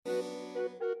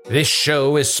This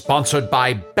show is sponsored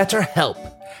by BetterHelp.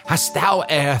 Hast thou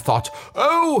e'er thought,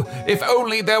 oh, if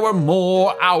only there were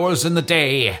more hours in the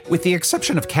day? With the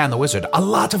exception of Can the Wizard, a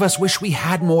lot of us wish we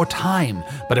had more time.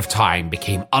 But if time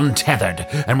became untethered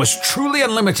and was truly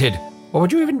unlimited, what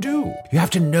would you even do? You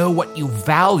have to know what you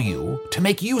value to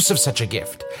make use of such a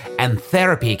gift. And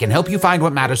therapy can help you find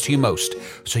what matters to you most,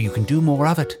 so you can do more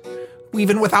of it,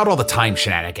 even without all the time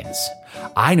shenanigans.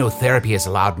 I know therapy has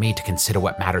allowed me to consider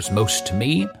what matters most to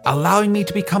me, allowing me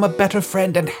to become a better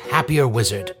friend and happier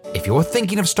wizard. If you're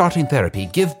thinking of starting therapy,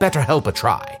 give BetterHelp a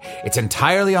try. It's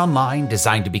entirely online,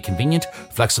 designed to be convenient,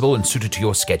 flexible, and suited to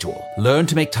your schedule. Learn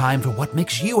to make time for what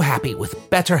makes you happy with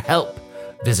BetterHelp.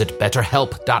 Visit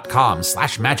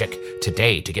betterhelp.com/magic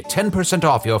today to get 10%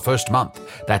 off your first month.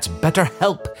 That's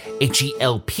BetterHelp,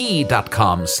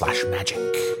 HELP.com/magic.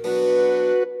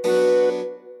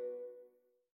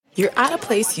 You're at a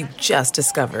place you just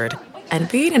discovered. And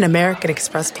being an American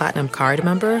Express Platinum card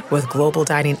member with Global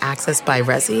Dining Access by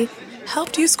Resi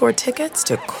helped you score tickets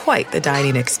to quite the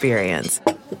dining experience.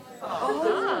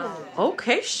 Oh,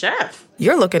 okay, chef.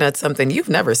 You're looking at something you've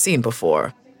never seen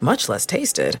before, much less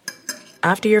tasted.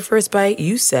 After your first bite,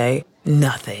 you say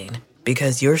nothing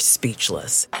because you're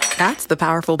speechless. That's the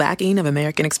powerful backing of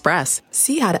American Express.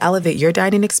 See how to elevate your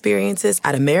dining experiences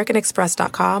at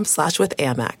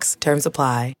americanexpress.com/with-Amex. Terms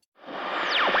apply.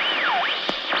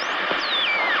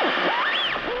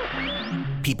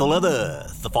 People of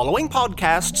Earth, the following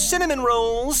podcast, Cinnamon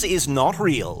Rolls, is not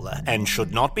real and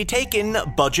should not be taken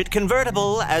budget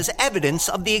convertible as evidence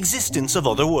of the existence of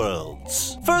other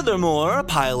worlds. Furthermore,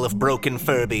 pile of broken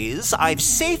Furbies, I've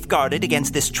safeguarded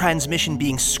against this transmission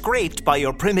being scraped by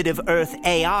your primitive Earth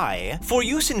AI for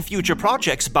use in future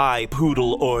projects by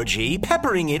Poodle Orgy,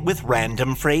 peppering it with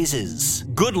random phrases.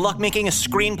 Good luck making a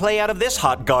screenplay out of this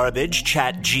hot garbage,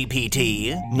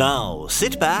 ChatGPT. Now,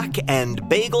 sit back and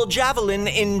Bagel Javelin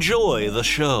enjoy the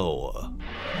show.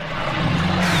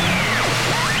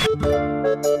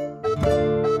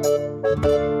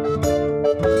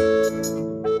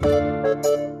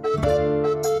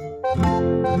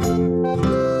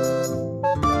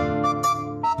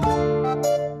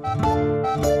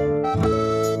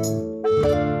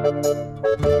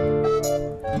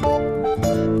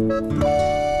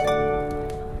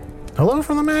 Hello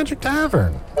from the Magic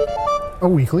Tavern, a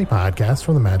weekly podcast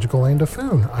from the magical land of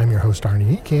Foon. I'm your host,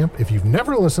 Arnie Ekamp. If you've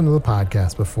never listened to the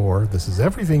podcast before, this is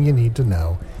everything you need to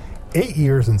know. 8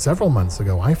 years and several months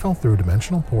ago, I fell through a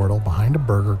dimensional portal behind a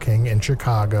Burger King in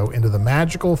Chicago into the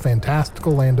magical,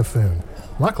 fantastical land of Foon.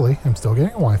 Luckily, I'm still getting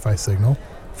a Wi-Fi signal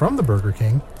from the Burger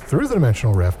King through the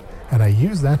dimensional rift, and I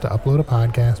use that to upload a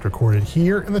podcast recorded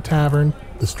here in the tavern,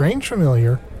 The Strange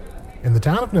Familiar, in the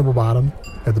town of Nibblebottom,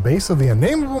 at the base of the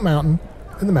unnameable mountain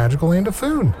in the magical land of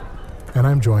Foon. And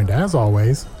I'm joined, as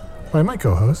always, by my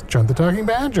co-host, Chunt the Talking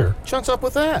Badger. Chunt's up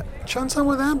with that. Chunt's up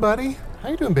with that, buddy. How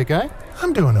you doing, big guy?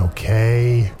 I'm doing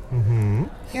okay.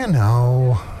 You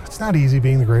know, it's not easy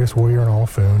being the greatest warrior in all of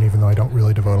Foon, even though I don't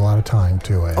really devote a lot of time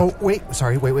to it. Oh, wait.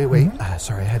 Sorry, wait.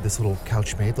 Sorry, I had this little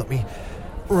couch made. Let me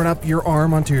run up your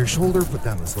arm onto your shoulder, put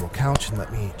down this little couch, and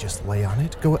let me just lay on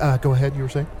it. Go ahead, you were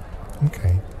saying?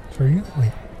 Okay. So are you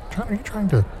trying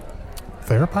to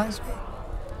therapize me?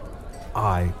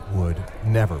 I would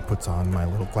never. Puts on my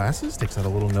little glasses, takes out a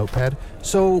little notepad.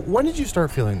 So when did you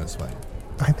start feeling this way?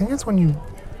 I think it's when you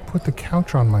put the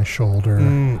couch on my shoulder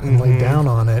and lay down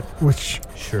on it, which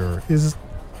sure is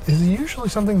usually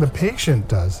something the patient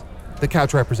does. The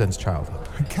couch represents childhood.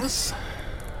 I guess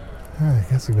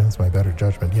against my better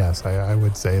judgment, yes. I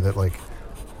would say that, like,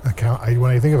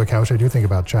 when I think of a couch, I do think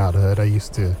about childhood. I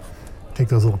used to take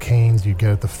those little canes you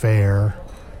get at the fair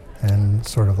and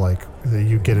sort of like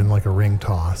you get in like a ring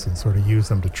toss and sort of use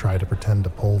them to try to pretend to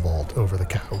pole vault over the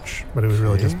couch. But it was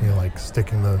really just me like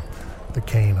sticking the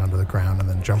cane onto the ground and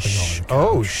then jumping over the couch.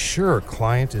 Oh, sure.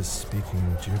 Client is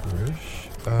speaking gibberish.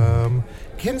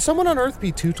 Can someone on Earth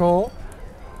be too tall?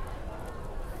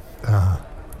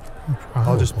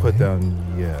 I'll just put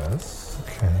down yes.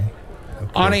 Okay.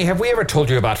 Arnie, have we ever told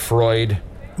you about Freud?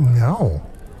 No.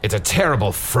 It's a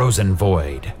terrible frozen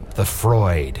void, the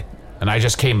Freud. And I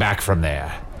just came back from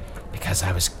there because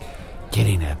I was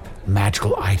getting a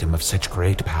magical item of such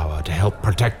great power to help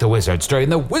protect the wizards during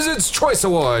the Wizard's Choice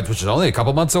Awards, which is only a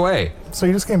couple months away. So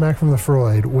you just came back from the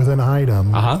Freud with an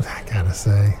item. I gotta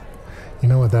say, you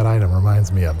know what that item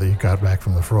reminds me of that you got back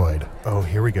from the Freud? Oh,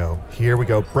 here we go.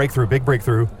 Breakthrough, big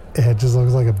breakthrough. It just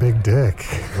looks like a big dick.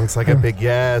 Looks like a big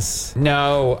yes.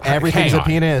 No, everything's a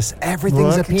penis.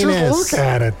 Everything's a penis. Just look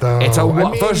at it, though. It's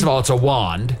first of all, it's a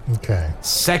wand. Okay.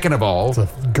 Second of all, it's a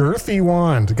girthy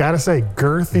wand. Gotta say,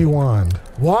 girthy wand.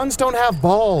 Wands don't have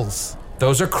balls.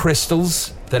 Those are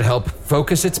crystals that help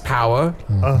focus its power.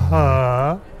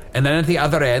 Uh-huh. And then at the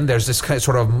other end, there's this kind of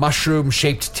sort of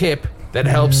mushroom-shaped tip that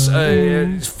helps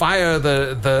fire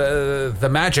the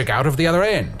magic out of the other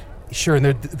end. Sure, and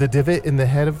the divot in the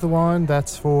head of the wand,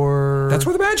 that's where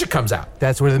the magic comes out.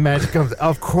 That's where the magic comes.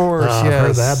 Of course, yes. I've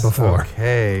heard that before.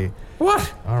 Okay.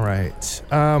 What? All right.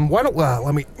 Why don't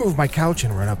let me move my couch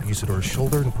and run up Usador's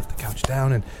shoulder and put the couch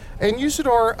down. And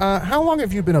Usador, how long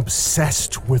have you been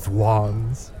obsessed with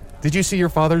wands? Did you see your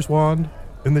father's wand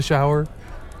in the shower?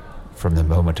 From the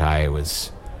moment I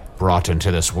was brought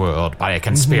into this world by a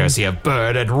conspiracy of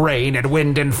bird and rain and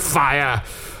wind and fire.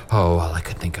 Oh, all I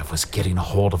could think of was getting a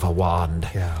hold of a wand,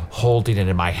 holding it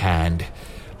in my hand,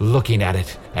 looking at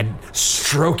it, and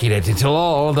stroking it until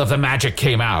all of the magic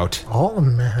came out. All the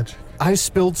magic. I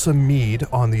spilled some mead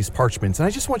on these parchments, and I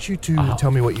just want you to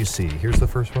tell me what you see. Here's the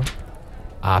first one.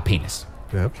 Penis.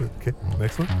 Yep. Okay.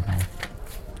 Next one.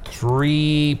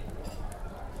 3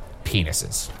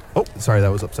 penises. Oh, sorry,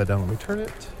 that was upside down. Let me turn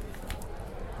it.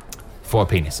 4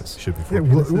 penises. Should be 4 Yeah,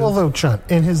 penises. well, though, Chunt,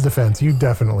 in his defense, you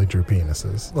definitely drew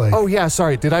penises. Like, Oh, yeah,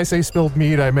 sorry. Did I say spilled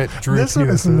mead? I meant drew this penises. one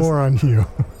is more on you.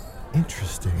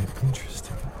 Interesting.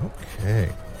 Okay.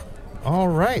 All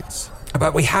right.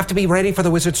 But we have to be ready for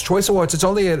the Wizard's Choice Awards. It's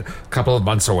only a couple of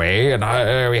months away, and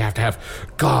we have to have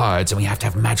guards, and we have to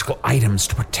have magical items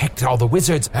to protect all the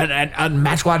wizards, and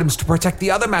magical items to protect the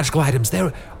other magical items.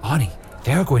 Arnie,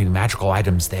 there are going to be magical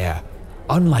items there,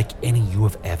 unlike any you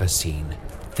have ever seen.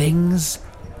 Things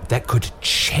that could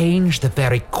change the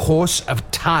very course of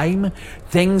time,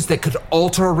 things that could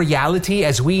alter reality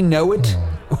as we know it.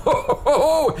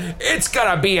 It's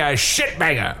gonna be a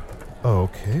shitbanger.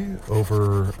 Okay.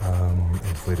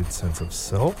 Inflated sense of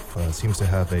self. Seems to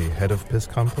have a head of piss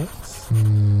complex.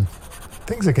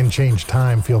 Things that can change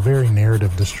time feel very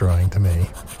narrative destroying to me.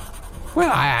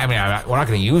 Well, I mean, we're not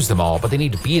going to use them all, but they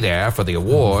need to be there for the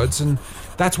awards, and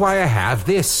that's why I have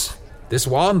this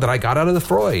wand that I got out of the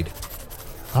Freud.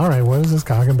 All right, what does this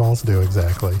cock and balls do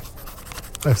exactly?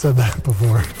 I've said that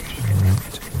before.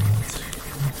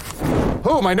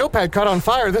 Oh, my notepad caught on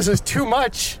fire. This is too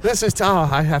much.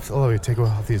 I have to, let me take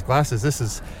off these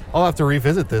glasses. I'll have to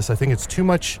revisit this. I think it's too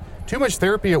much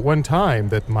therapy at one time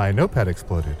that my notepad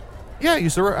exploded. Yeah,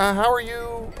 how are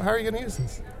you going to use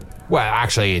this? Well,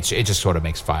 actually, it just sort of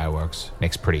makes fireworks,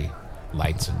 makes pretty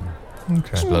lights and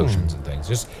explosions and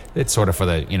things. It's sort of for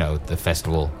the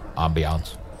festival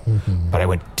ambiance. But I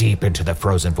went deep into the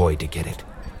frozen void to get it.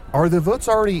 Are the votes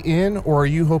already in, or are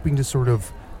you hoping to sort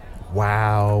of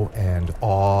wow and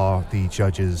awe the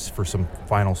judges for some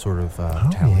final sort of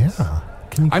talents? Yeah.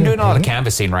 I'm doing a lot of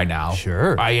canvassing right now.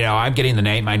 Sure. I'm getting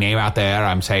my name out there.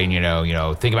 I'm saying,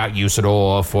 think about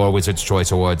Usador for Wizard's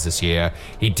Choice Awards this year.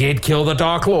 He did kill the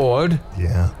Dark Lord.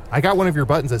 Yeah. I got one of your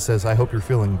buttons that says, I hope you're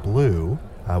feeling blue,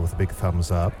 with a big thumbs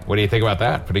up. What do you think about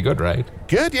that? Pretty good, right?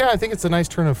 Good, yeah. I think it's a nice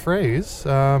turn of phrase.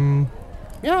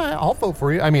 Yeah, I'll vote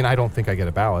for you. I mean, I don't think I get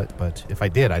a ballot, but if I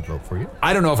did, I'd vote for you.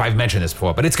 I don't know if I've mentioned this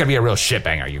before, but it's going to be a real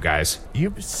shitbanger, you guys.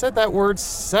 You said that word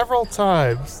several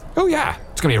times. Oh, yeah.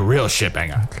 It's going to be a real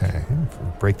shitbanger. Okay.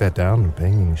 Break that down.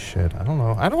 Banging shit. I don't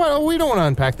know. We don't want to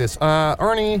unpack this.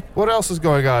 Arnie, what else is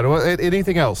going on?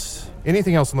 Anything else?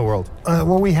 Anything else in the world?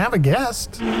 Well, we have a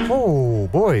guest. Oh,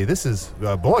 boy. This is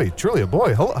a boy. Truly a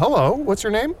boy. Hello. What's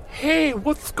your name? Hey,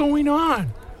 what's going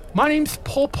on? My name's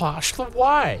Polposh the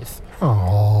Wise.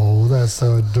 Oh, that's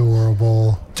so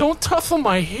adorable. Don't tussle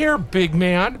my hair, big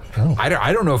man. Oh. I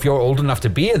don't know if you're old enough to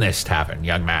be in this tavern,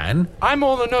 young man. I'm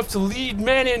old enough to lead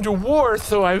men into war,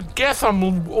 so I guess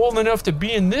I'm old enough to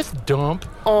be in this dump.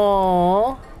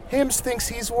 Aww. Hims thinks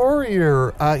he's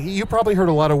warrior. You probably heard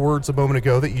a lot of words a moment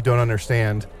ago that you don't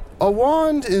understand. A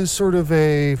wand is sort of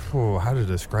how to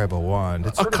describe a wand?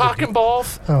 It's A sort cock of and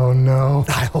balls? Oh, no.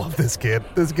 I love this kid.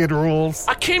 This kid rules.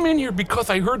 I came in here because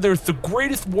I heard there's the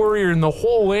greatest warrior in the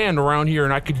whole land around here,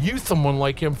 and I could use someone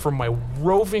like him for my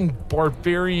roving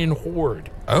barbarian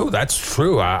horde. Oh, that's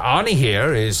true. Ani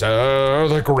here is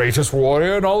the greatest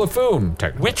warrior in all of Foon,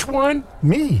 technically. Which one?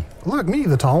 Me. Look, me,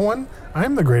 the tall one.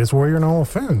 I'm the greatest warrior in all of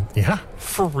Foon. Yeah.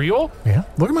 For real? Yeah.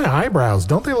 Look at my eyebrows.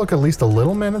 Don't they look at least a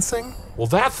little menacing? Well,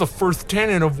 that's the first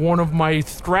tenet of one of my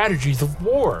strategies of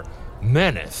war.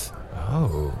 Menace.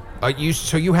 Oh.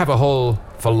 So you have a whole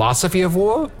philosophy of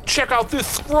war? Check out this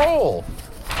scroll.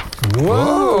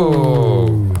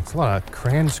 Whoa. It's a lot of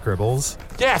crayon scribbles.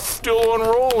 Yeah, still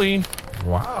unrolling.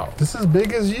 Wow. This is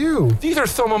big as you. These are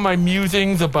some of my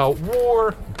musings about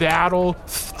war, battle,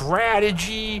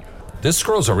 strategy. This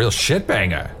scroll's a real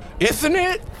shitbanger. Isn't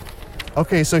it?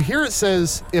 Okay, so here it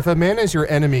says, if a man is your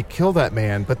enemy, kill that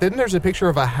man. But then there's a picture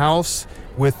of a house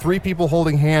with 3 people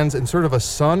holding hands and sort of a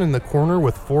sun in the corner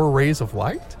with 4 rays of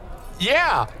light?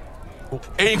 Yeah.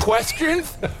 Any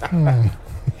questions?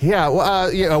 Yeah,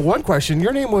 well, one question.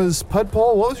 Your name was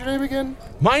Pudpole. What was your name again?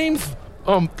 My name's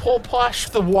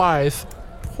Polposh the Wise.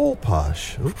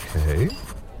 Polposh. Okay.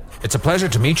 It's a pleasure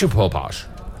to meet you, Polposh.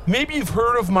 Maybe you've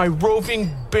heard of my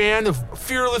roving band of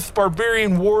fearless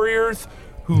barbarian warriors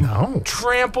who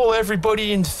trample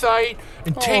everybody in sight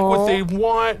and take what they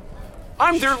want.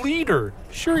 I'm their leader.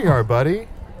 Sure you are, buddy.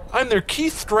 I'm their key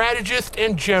strategist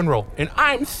and general, and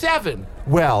I'm 7.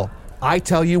 Well, I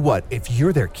tell you what, if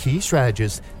you're their key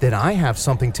strategist, then I have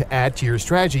something to add to your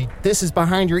strategy. This is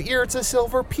behind your ear. It's a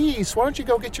silver piece. Why don't you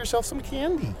go get yourself some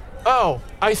candy? Oh,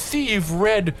 I see you've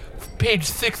read page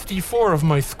 64 of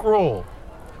my scroll.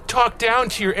 Talk down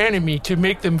to your enemy to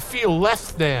make them feel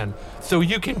less than, so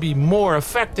you can be more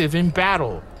effective in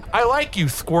battle. I like you,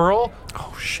 squirrel.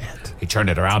 Oh, shit. He turned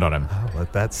it around on him. I'll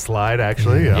let that slide,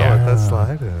 actually. I'll let that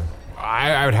slide.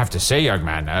 I would have to say, young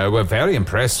man, we're very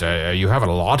impressed. You have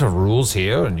a lot of rules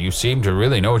here, and you seem to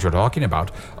really know what you're talking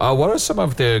about. What are some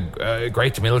of the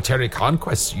great military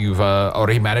conquests you've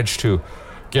already managed to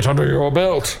get under your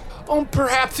belt? Oh,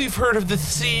 perhaps you've heard of the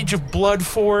Siege of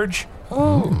Bloodforge.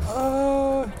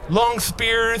 Long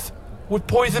spears with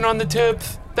poison on the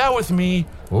tips. That was me.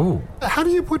 Ooh. How do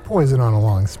you put poison on a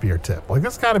long spear tip? Like,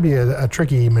 that's got to be a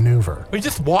tricky maneuver. We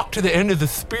just walked to the end of the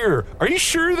spear. Are you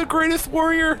sure you're the greatest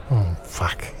warrior? Oh,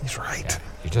 fuck. He's right. Yeah,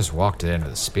 you just walked to the end of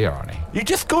the spear, Arnie. You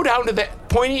just go down to the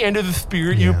pointy end of the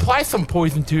spear, you apply some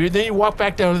poison to it, then you walk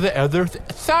back down to the other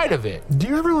side of it. Do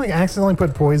you ever, accidentally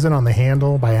put poison on the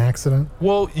handle by accident?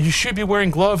 Well, you should be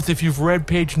wearing gloves if you've read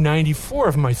page 94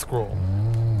 of my scroll.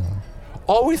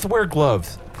 Always wear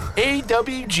gloves.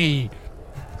 AWG.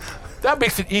 That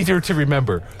makes it easier to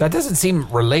remember. That doesn't seem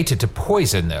related to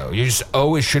poison, though. You just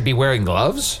always should be wearing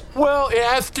gloves? Well, it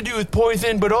has to do with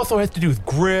poison, but also has to do with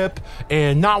grip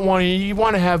and you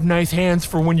want to have nice hands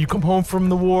for when you come home from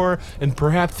the war, and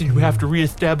perhaps you have to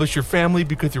reestablish your family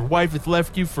because your wife has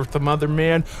left you for some other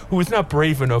man who is not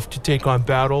brave enough to take on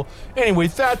battle.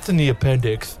 Anyways, that's in the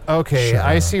appendix. Okay,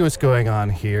 I see what's going on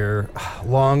here.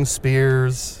 Long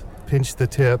spears, pinch the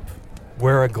tip.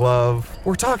 Wear a glove.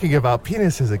 We're talking about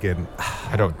penises again.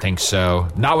 I don't think so.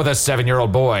 Not with a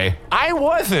 7-year-old boy. I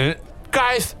wasn't.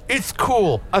 Guys, it's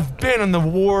cool. I've been on the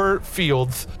war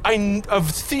fields.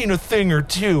 I've seen a thing or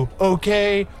two,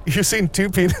 okay? You've seen 2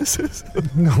 penises?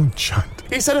 No, Chunt.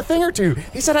 He said a thing or two.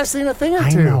 He said I've seen a thing or 2.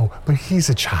 I know, but he's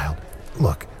a child.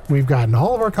 Look, we've gotten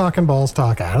all of our cock and balls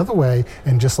talk out of the way,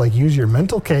 and just use your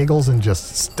mental kegels and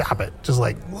just stop it. Just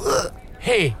ugh.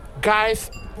 Hey, guys,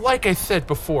 like I said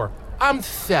before, I'm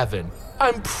 7.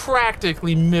 I'm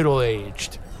practically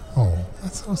middle-aged. Oh,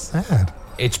 that's so sad.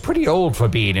 It's pretty old for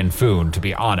being in Foon, to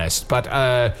be honest, but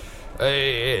I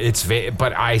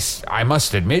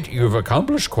must admit you've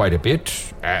accomplished quite a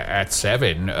bit at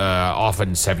 7.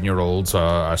 Often 7-year-olds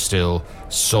are still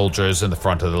soldiers in the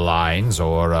front of the lines,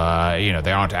 or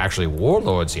they aren't actually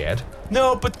warlords yet.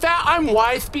 No, but I'm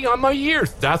wise beyond my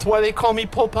years. That's why they call me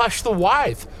Polposh the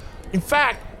Wise. In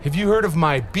fact, have you heard of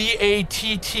my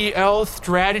BATTL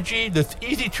strategy that's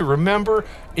easy to remember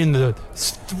in the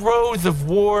throes of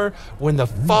war, when the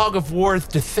fog of war has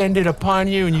descended upon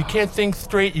you and you can't think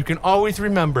straight? You can always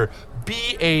remember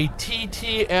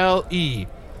BATTLE.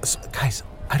 Guys,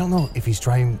 I don't know if he's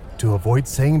trying to avoid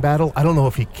saying battle. I don't know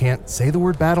if he can't say the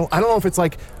word battle. I don't know if it's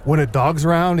like when a dog's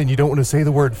around and you don't want to say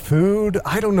the word food.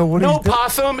 I don't know what No, he's doing.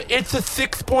 Possum, it's a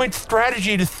 6-point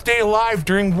strategy to stay alive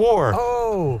during war.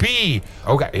 Oh. B.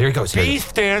 Okay, here he goes. B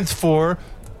stands for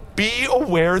be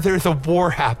aware there's a war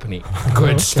happening.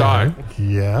 Good start.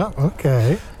 Yeah,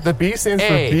 okay. The B stands for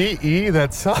BE.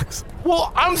 That sucks.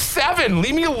 Well, I'm 7.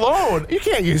 Leave me alone. You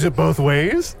can't use it both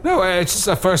ways. No, it's just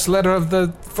the first letter of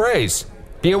the phrase.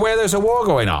 Be aware there's a war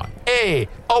going on. A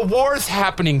war's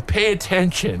happening. Pay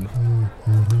attention.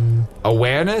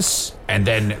 Awareness and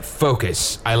then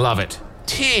focus. I love it.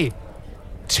 T.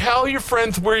 Tell your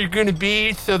friends where you're going to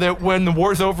be so that when the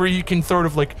war's over, you can sort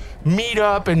of meet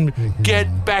up and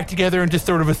get back together and just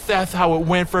sort of assess how it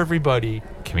went for everybody.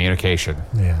 Communication.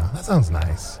 Yeah, that sounds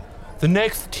nice. The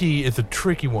next T is a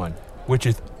tricky one, which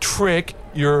is trick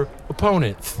your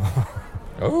opponents.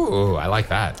 Oh, I like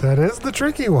that. That is the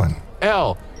tricky one.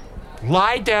 L.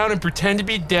 Lie down and pretend to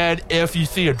be dead if you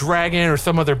see a dragon or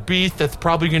some other beast that's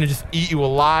probably going to just eat you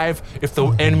alive. If the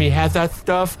enemy has that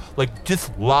stuff,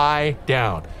 just lie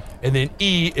down. And then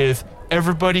E is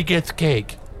everybody gets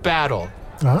cake. Battle.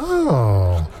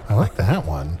 Oh, I like that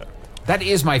one. That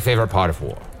is my favorite part of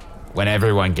war. When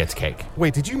everyone gets cake.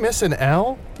 Wait, did you miss an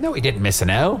L? No, he didn't miss an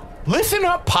L. Listen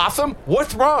up, Possum.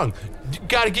 What's wrong? You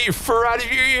gotta get your fur out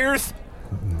of your ears?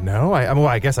 No,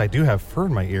 I guess I do have fur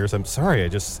in my ears. I'm sorry.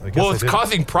 It's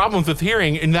causing problems with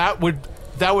hearing, and that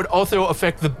would also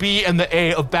affect the B and the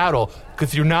A of battle,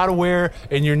 because you're not aware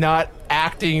and you're not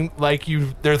acting like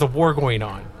there's a war going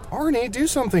on. Arnie, do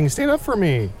something. Stand up for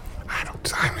me.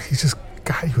 He just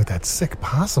got you with that sick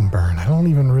possum burn. I don't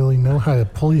even really know how to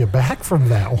pull you back from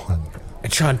that one.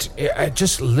 Chunt,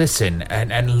 just listen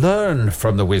and learn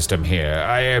from the wisdom here.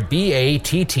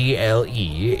 Battle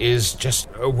is just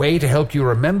a way to help you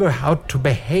remember how to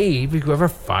behave if you ever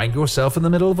find yourself in the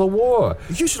middle of a war.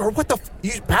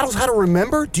 Battle's how to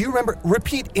remember? Do you remember?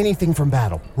 Repeat anything from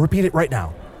battle. Repeat it right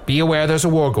now. Be aware there's a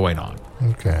war going on.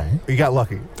 Okay. You got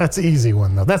lucky. That's the easy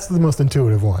one, though. That's the most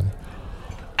intuitive one.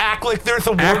 Act like there's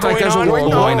a war Act like going there's a on. war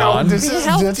going on. This is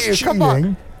just cheating. Come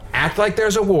on. Act like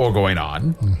there's a war going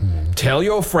on. Mm-hmm. Tell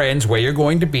your friends where you're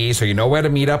going to be so you know where to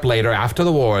meet up later after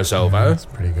the war is over. That's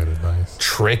pretty good advice.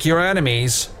 Trick your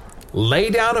enemies. Lay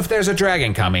down if there's a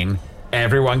dragon coming.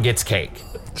 Everyone gets cake.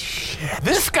 Shit.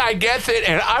 This guy gets it,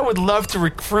 and I would love to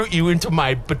recruit you into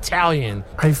my battalion.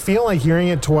 I feel like hearing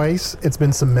it twice, it's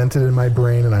been cemented in my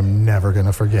brain, and I'm never going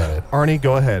to forget it. Arnie,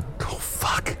 go ahead. Oh,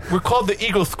 fuck. We're called the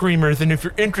Eagle Screamers, and if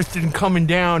you're interested in coming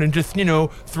down and just,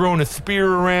 throwing a spear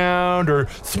around or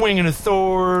swinging a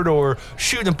sword or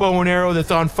shooting a bow and arrow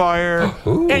that's on fire,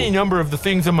 any number of the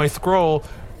things in my scroll,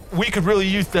 we could really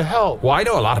use the help. Well, I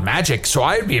know a lot of magic, so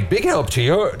I'd be a big help to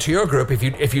your group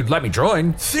if you'd let me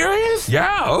join. Serious?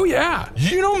 Yeah, oh yeah.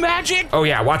 You know magic? Oh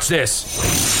yeah, watch this.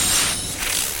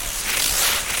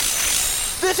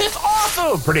 This is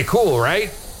awesome! Pretty cool, right?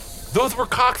 Those were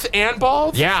cocks and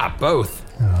balls? Yeah, both.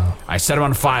 Oh. I set them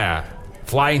on fire,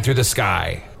 flying through the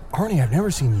sky. Arnie, I've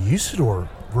never seen Usador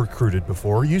recruited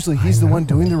before. Usually he's the one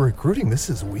doing the recruiting. This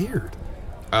is weird.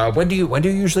 When do you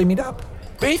usually meet up?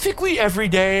 Basically every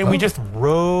day, and we just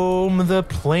roam the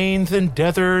plains and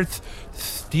deserts,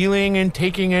 stealing and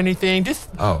taking anything, just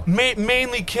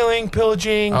mainly killing,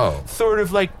 pillaging, sort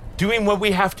of like doing what we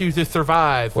have to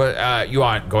survive. Well, you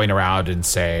aren't going around and,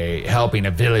 say, helping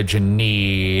a village in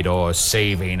need or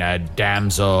saving a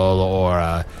damsel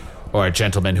or a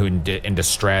gentleman who in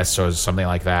distress or something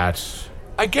like that?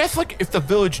 I guess, like, if the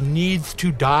village needs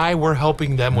to die, we're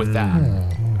helping them with that.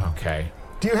 Okay.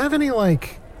 Do you have any,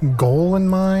 goal in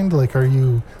mind? Are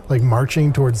you,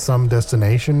 marching towards some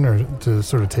destination or to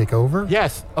sort of take over?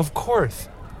 Yes, of course.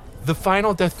 The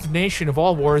final destination of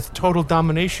all war is total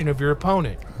domination of your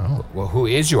opponent. Oh. Well, who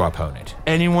is your opponent?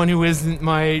 Anyone who isn't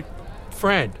my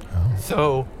friend. Oh.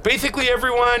 So, basically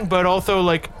everyone, but also,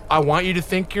 I want you to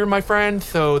think you're my friend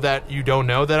so that you don't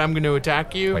know that I'm going to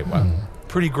attack you. Wait, what?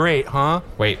 Pretty great, huh?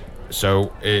 Wait,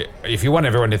 so if you want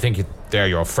everyone to think they're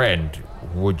your friend,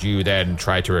 would you then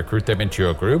try to recruit them into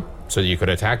your group so that you could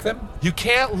attack them? You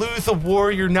can't lose a war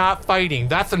you're not fighting.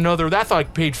 That's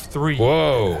like page 3.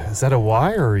 Whoa. Is that a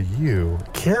Y or a U?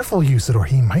 Careful, Usador.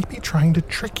 He might be trying to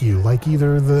trick you, like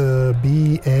either the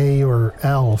B, A, or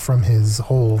L from his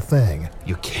whole thing.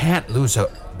 You can't lose a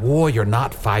war you're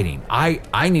not fighting.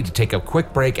 I need to take a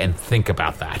quick break and think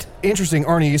about that. Interesting,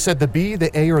 Arnie. You said the B, the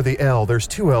A, or the L. There's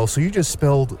 2 L's, so you just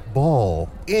spelled ball.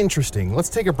 Interesting. Let's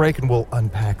take a break and we'll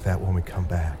unpack that when we come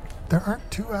back. There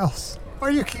aren't 2 L's. Why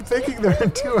do you keep thinking there are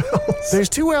 2 L's? There's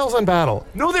 2 L's on battle.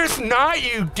 No, there's not,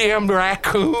 you damn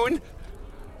raccoon.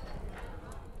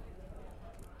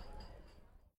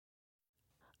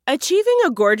 Achieving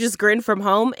a gorgeous grin from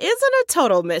home isn't a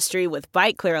total mystery with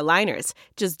Bite Clear aligners.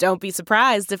 Just don't be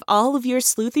surprised if all of your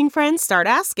sleuthing friends start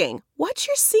asking, "What's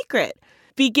your secret?"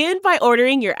 Begin by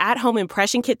ordering your at-home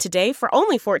impression kit today for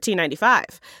only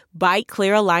 $14.95. Bite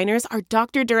Clear aligners are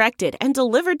doctor-directed and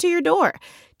delivered to your door.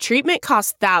 Treatment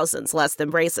costs thousands less than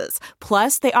braces.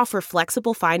 Plus, they offer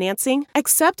flexible financing,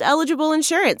 accept eligible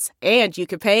insurance, and you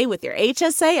can pay with your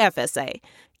HSA FSA.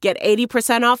 Get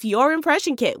 80% off your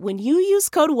impression kit when you use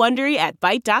code WONDERY at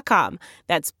Byte.com.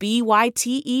 That's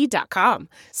BYTE.com.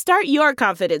 Start your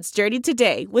confidence journey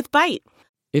today with Byte.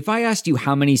 If I asked you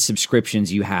how many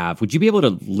subscriptions you have, would you be able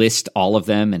to list all of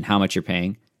them and how much you're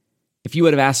paying? If you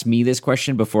would have asked me this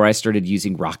question before I started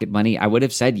using Rocket Money, I would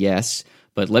have said yes.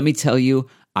 But let me tell you,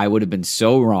 I would have been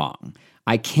so wrong.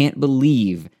 I can't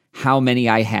believe how many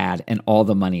I had and all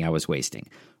the money I was wasting.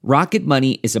 Rocket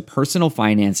Money is a personal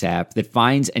finance app that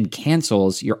finds and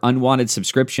cancels your unwanted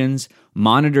subscriptions,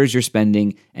 monitors your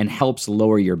spending, and helps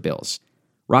lower your bills.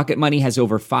 Rocket Money has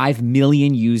over 5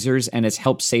 million users and has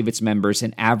helped save its members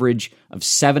an average of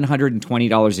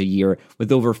 $720 a year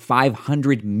with over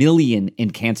 500 million in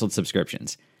canceled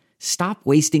subscriptions. Stop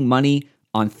wasting money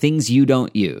on things you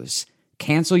don't use.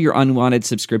 Cancel your unwanted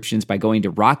subscriptions by going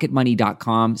to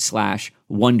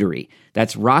rocketmoney.com/Wondery.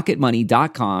 That's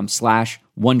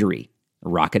rocketmoney.com/Wondery.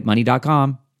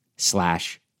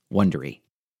 rocketmoney.com/Wondery. Wondery.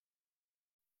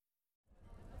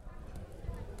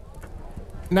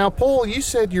 Now, Paul, you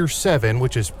said you're 7,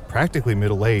 which is practically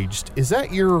middle-aged. Is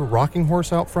that your rocking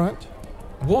horse out front?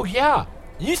 Well, yeah.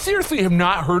 You seriously have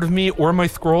not heard of me or my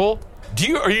scroll?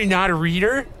 Are you not a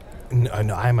reader? No,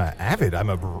 I'm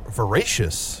a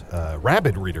voracious,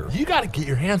 rabid reader. You gotta get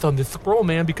your hands on this scroll,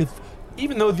 man, because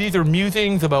even though these are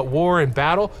musings about war and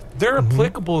battle, they're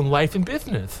applicable in life and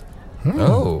business.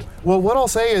 Oh. Well, what I'll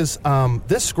say is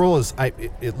this scroll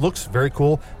it looks very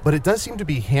cool, but it does seem to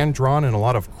be hand-drawn in a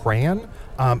lot of crayon.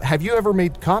 Have you ever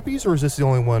made copies, or is this the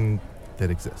only one that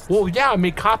exists? Well, yeah, I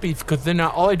make copies, because then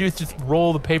all I do is just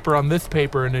roll the paper on this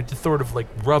paper, and it just sort of,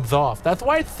 rubs off. That's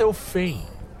why it's so faint.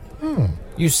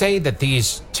 You say that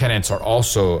these tenets are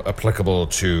also applicable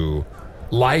to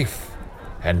life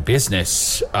and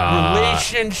business.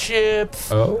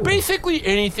 Relationships. Basically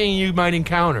anything you might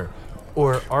encounter.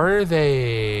 Or are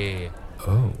they?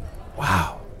 Oh,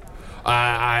 wow.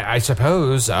 I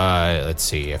suppose, let's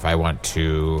see, if I want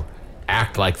to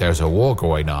act like there's a war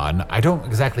going on, I don't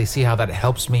exactly see how that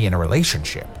helps me in a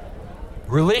relationship.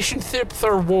 Relationships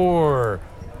are war.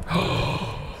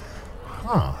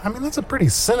 I mean, that's a pretty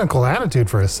cynical attitude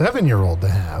for a 7-year-old to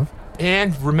have.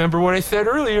 And remember what I said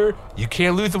earlier, you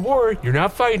can't lose a war, you're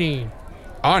not fighting.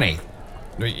 Arnie,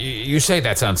 you say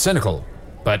that sounds cynical,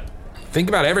 but think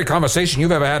about every conversation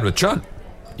you've ever had with Chun.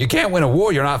 You can't win a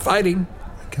war you're not fighting.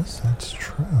 I guess that's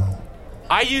true.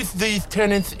 I use these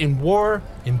tenets in war,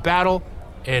 in battle,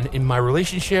 and in my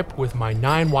relationship with my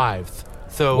 9 wives.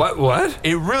 So What?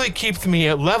 It really keeps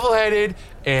me level-headed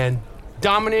and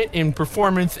dominant in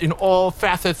performance in all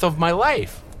facets of my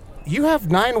life. You have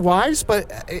 9 wives,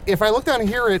 but if I look down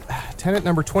here at tenet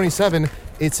number 27,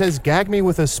 it says, gag me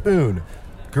with a spoon.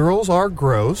 Girls are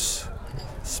gross.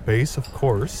 Space, of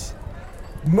course.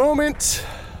 Moment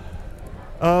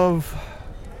of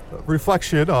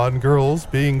reflection on girls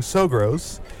being so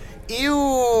gross.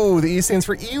 Ew! The E stands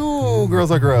for ew,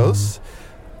 girls are gross.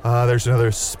 There's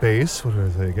another space. What do I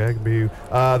say? Gag me.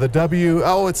 The W.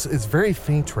 Oh, it's very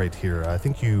faint right here. I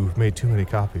think you've made too many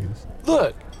copies.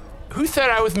 Look, who said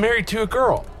I was married to a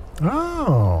girl?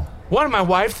 Oh. One of my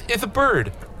wives is a bird.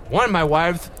 One of my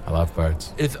wives I love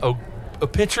birds. is a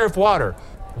pitcher of water.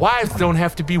 Wives don't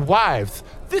have to be wives.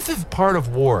 This is part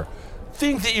of war.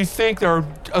 Things that you think are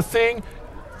a thing,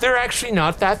 they're actually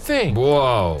not that thing.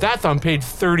 Whoa. That's on page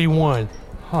 31.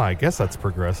 I guess that's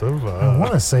progressive. I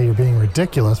want to say you're being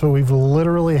ridiculous, but we've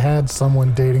literally had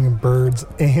someone dating birds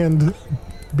and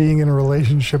being in a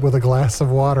relationship with a glass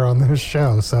of water on this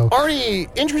show. So, Arnie,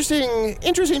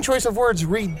 interesting choice of words.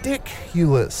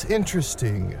 Ridiculous.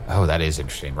 Interesting. Oh, that is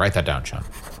interesting. Write that down, Chun.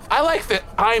 I like that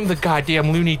I'm the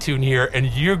goddamn Looney Tune here, and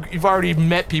you've already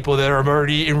met people that are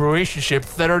already in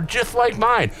relationships that are just like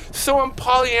mine. So I'm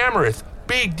polyamorous.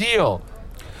 Big deal.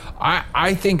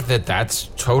 I think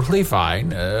that's totally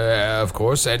fine, of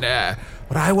course. And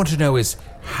what I want to know is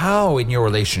how in your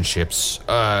relationships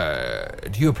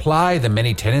do you apply the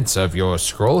many tenets of your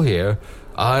scroll here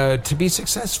to be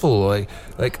successful?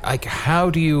 Like how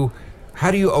do you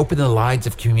open the lines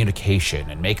of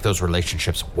communication and make those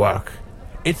relationships work?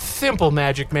 It's simple,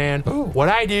 Magic Man. Ooh. What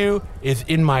I do is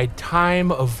in my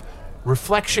time of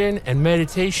reflection and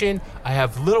meditation, I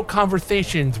have little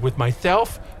conversations with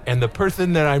myself and the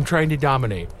person that I'm trying to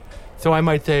dominate. So I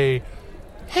might say,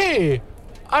 hey,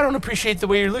 I don't appreciate the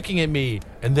way you're looking at me.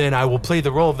 And then I will play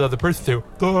the role of the other person. Say,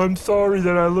 oh, I'm sorry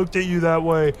that I looked at you that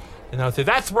way. And I'll say,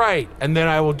 that's right. And then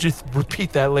I will just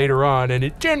repeat that later on. And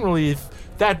it generally is,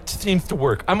 that seems to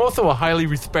work. I'm also a highly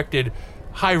respected,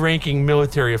 high-ranking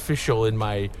military official in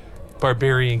my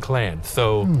barbarian clan.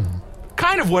 So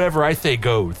kind of whatever I say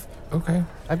goes. Okay.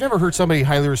 I've never heard somebody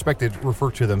highly respected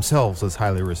refer to themselves as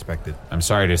highly respected. I'm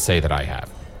sorry to say that I have.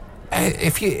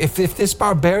 If this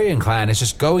barbarian clan is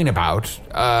just going about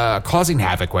causing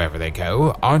havoc wherever they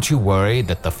go, aren't you worried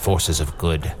that the forces of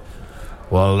good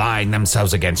will align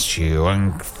themselves against you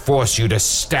and force you to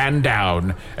stand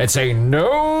down and say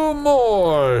no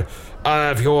more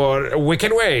of your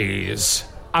wicked ways?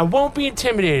 I won't be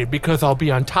intimidated because I'll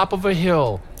be on top of a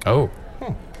hill. Oh.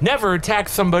 Never attack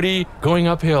somebody going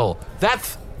uphill.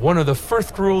 That's one of the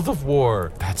first rules of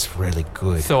war. That's really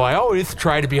good. So I always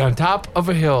try to be on top of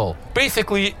a hill,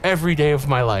 basically every day of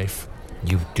my life.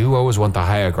 You do always want the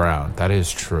higher ground. That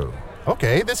is true.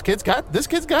 Okay, this kid's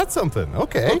got something.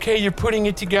 Okay. Okay, you're putting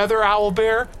it together,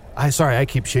 Owlbear? I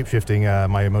keep shapeshifting.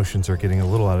 My emotions are getting a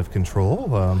little out of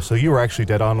control. So you were actually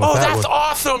dead on with that. Oh, that's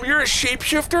awesome. You're a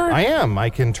shapeshifter? I am.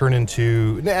 I can turn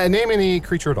into... name any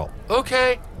creature at all.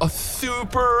 Okay. A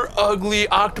super ugly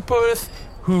octopus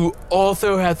who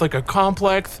also has like a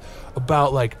complex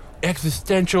about like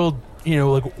existential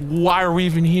like, why are we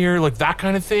even here? Like, that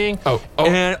kind of thing. Oh.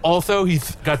 And also,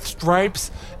 he's got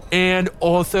stripes. And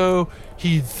also,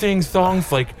 he sings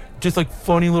songs, just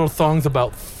funny little songs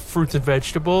about fruits and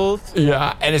vegetables.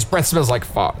 Yeah, and his breath smells like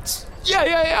farts.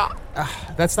 Yeah.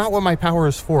 That's not what my power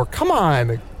is for. Come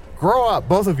on. Grow up,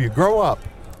 both of you. Grow up.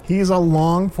 He's a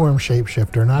long-form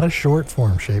shapeshifter, not a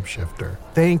short-form shapeshifter.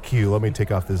 Thank you. Let me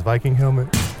take off this Viking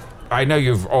helmet. I know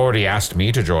you've already asked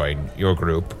me to join your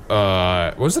group.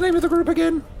 What was the name of the group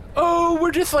again? Oh,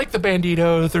 we're just like the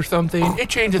Banditos or something. It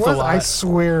changes a lot. I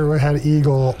swear we had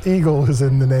Eagle. Eagle is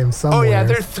in the name somewhere. Oh, yeah,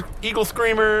 there's Eagle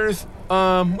Screamers. We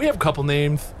have a couple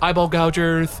names. Eyeball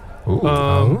Gougers.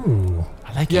 Ooh.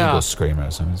 I like Eagle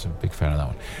Screamers. I'm a big fan of that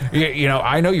one.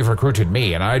 I know you've recruited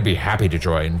me, and I'd be happy to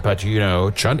join, but,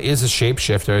 Chunt is a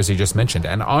shapeshifter, as he just mentioned,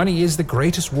 and Arnie is the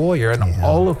greatest warrior in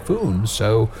all of Foon,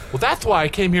 so... Well, that's why I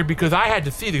came here, because I had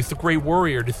to see this great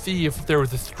warrior to see if there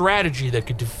was a strategy that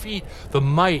could defeat the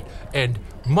might and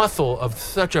muscle of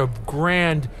such a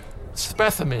grand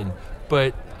specimen.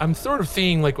 But I'm sort of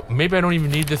seeing, maybe I don't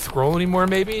even need this scroll anymore,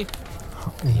 maybe?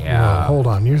 Yeah. Well, hold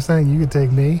on. You're saying you could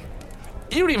take me?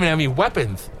 You don't even have any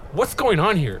weapons. What's going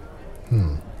on here?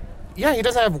 Yeah, he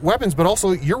doesn't have weapons, but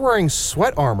also you're wearing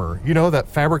sweat armor. You know, that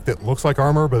fabric that looks like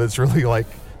armor, but it's really like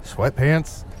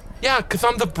sweatpants? Yeah, because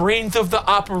I'm the brains of the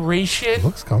operation. It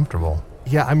looks comfortable.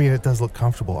 Yeah, I mean, it does look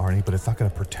comfortable, Arnie, but it's not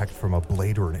going to protect from a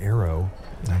blade or an arrow.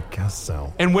 I guess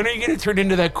so. And when are you going to turn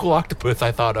into that cool octopus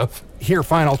I thought of? Here,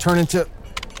 fine, I'll turn into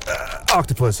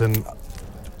octopus and...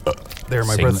 there,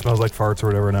 my breath smells like farts or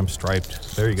whatever, and I'm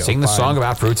striped. There you go. Sing the song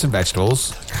about fruits and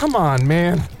vegetables. Come on,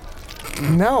 man.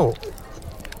 No.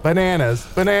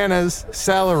 Bananas,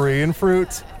 celery, and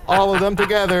fruits. All of them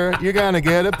together, you're gonna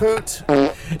get a poot.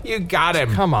 You got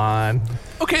him. Come on.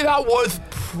 Okay, that was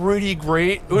pretty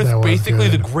great. It was That was basically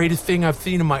good. the greatest thing I've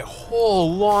seen in my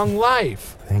whole long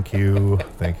life. Thank you.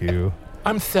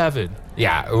 I'm 7.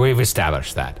 Yeah, we've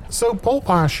established that. So,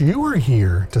 Polposh, you were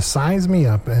here to size me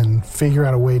up and figure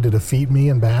out a way to defeat me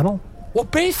in battle? Well,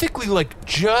 basically,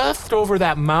 just over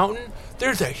that mountain,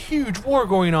 there's a huge war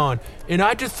going on. And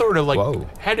I just sort of,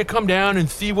 had to come down and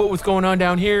see what was going on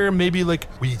down here. Maybe,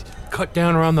 we cut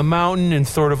down around the mountain and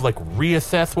sort of,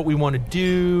 reassess what we want to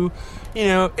do.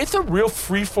 It's a real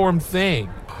free-form thing.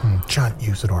 John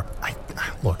Usador,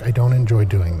 look, I don't enjoy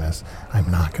doing this. I'm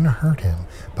not going to hurt him,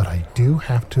 but I do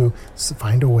have to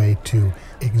find a way to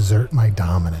exert my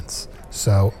dominance.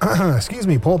 So, excuse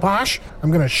me, Polposh, I'm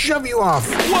going to shove you off.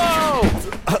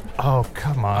 Whoa! Oh,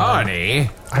 come on. Arnie.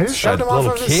 I just shoved him off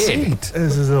of his seat.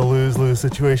 This is a lose-lose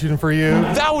situation for you.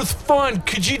 That was fun.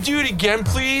 Could you do it again,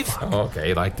 please? Okay,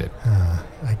 he liked it.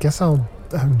 I guess I'll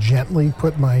gently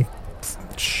put my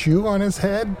shoe on his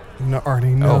head. No,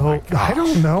 Arnie, no. Oh my gosh. I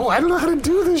don't know how to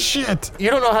do this shit. You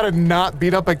don't know how to not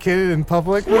beat up a kid in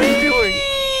public? What are you doing?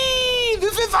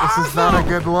 This is awesome. This is not a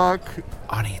good look.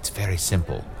 Arnie, it's very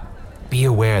simple. Be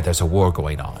aware there's a war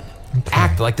going on. Okay.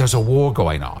 Act like there's a war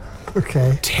going on.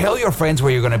 Okay. Tell your friends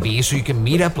where you're going to be so you can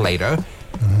meet up later.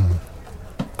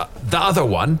 The other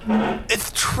one.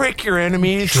 It's trick your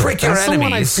enemies. Trick your That's the one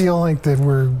I enemies. feel like that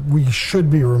we should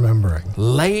be remembering.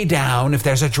 Lay down if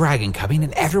there's a dragon coming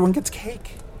and everyone gets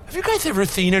cake. Have you guys ever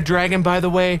seen a dragon, by the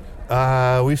way?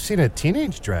 We've seen a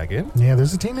teenage dragon. Yeah,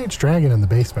 there's a teenage dragon in the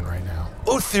basement right now.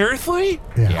 Oh, seriously?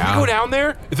 Yeah. Can we go down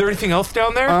there? Is there anything else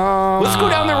down there? Let's go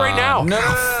down there right now.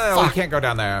 No, we can't go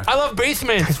down there. I love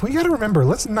basements. Guys, we got to remember,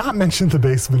 let's not mention the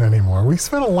basement anymore. We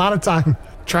spent a lot of time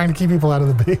trying to keep people out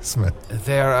of the basement.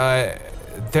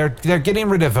 They're getting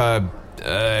rid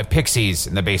of pixies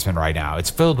in the basement right now. It's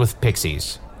filled with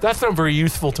pixies. That's not very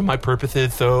useful to my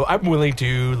purposes, so I'm willing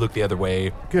to look the other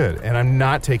way. Good, and I'm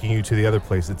not taking you to the other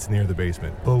place that's near the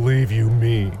basement. Believe you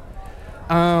me.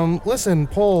 Listen,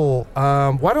 Pole,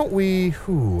 why don't we...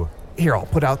 Here, I'll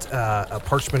put out a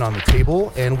parchment on the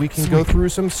table, and we can go through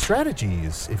some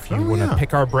strategies if you want to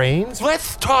pick our brains.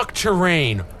 Let's talk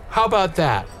terrain. How about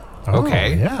that?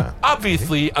 Okay. Yeah.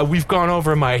 Obviously, we've gone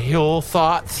over my hill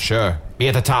thoughts. Sure. Be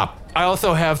at the top. I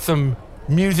also have some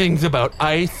musings about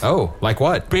ice. Oh, like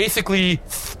what? Basically,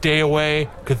 stay away,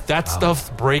 because that stuff's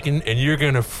breaking and you're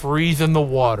going to freeze in the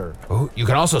water. Oh, you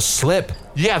can also slip.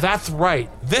 Yeah, that's right.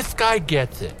 This guy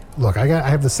gets it. Look, I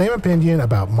have the same opinion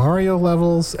about Mario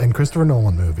levels and Christopher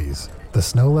Nolan movies. The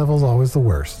snow level's always the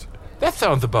worst. That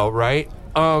sounds about right.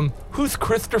 Who's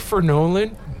Christopher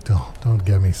Nolan? Don't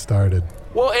get me started.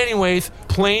 Well, anyways,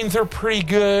 planes are pretty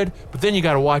good, but then you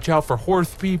got to watch out for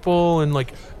horse people and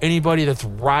anybody that's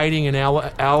riding an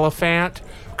elephant,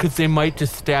 because they might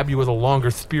just stab you with a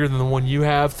longer spear than the one you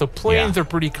have. So planes are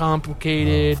pretty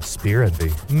complicated. Spear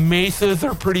envy. Mesas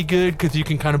are pretty good because you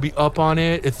can kind of be up on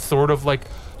it. It's sort of like,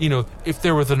 if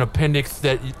there was an appendix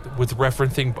that was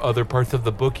referencing other parts of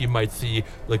the book, you might see,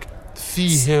 like,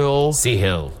 Sea Hill. Sea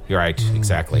Hill. You're right.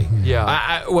 Exactly.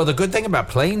 Yeah. Well, the good thing about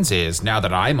planes is, now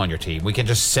that I'm on your team, we can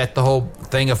just set the whole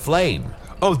thing aflame.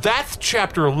 Oh, that's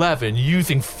Chapter 11,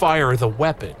 using fire as a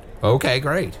weapon. Okay,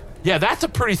 great. Yeah, that's a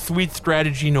pretty sweet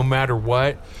strategy no matter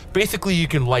what. Basically, you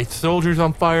can light soldiers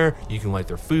on fire, you can light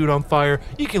their food on fire,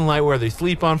 you can light where they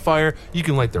sleep on fire, you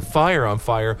can light their fire on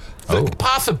fire. The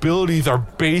possibilities are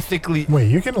basically... Wait,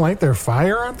 you can light their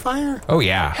fire on fire? Oh,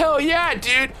 yeah. Hell yeah,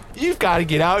 dude. You've got to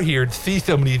get out here and see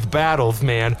some of these battles,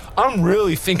 man. I'm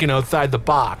really thinking outside the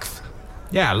box.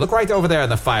 Yeah, look right over there in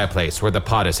the fireplace where the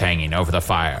pot is hanging over the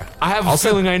fire. I have a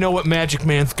feeling I know what Magic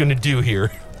Man's gonna do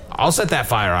here. I'll set that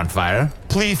fire on fire.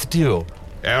 Please do.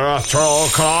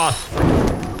 Erythral cloth.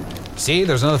 See,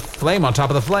 there's another flame on top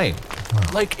of the flame.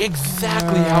 Like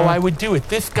exactly how I would do it.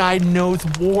 This guy knows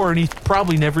war and he's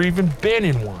probably never even been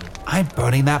in one. I'm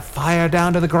burning that fire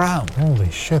down to the ground.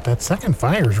 Holy shit, that second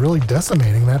fire is really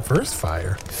decimating that first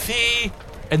fire. See?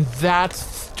 And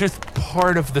that's just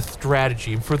part of the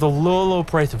strategy. For the low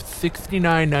price of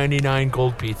 $69.99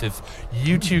 gold pieces,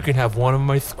 you too can have one of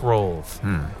my scrolls.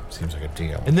 Seems like a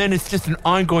deal. And then it's just an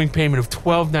ongoing payment of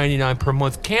 $12.99 per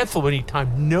month. Cancel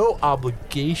anytime. No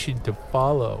obligation to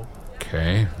follow.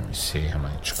 Okay, let me see how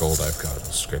much gold I've got. I'll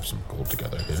scrape some gold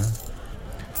together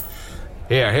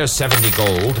here. Here's 70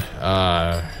 gold.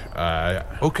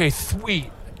 Okay, sweet.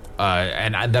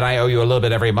 And then I owe you a little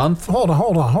bit every month. Hold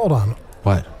on.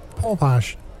 What?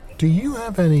 Polposh, do you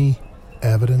have any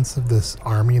evidence of this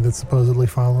army that's supposedly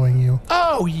following you?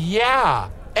 Oh,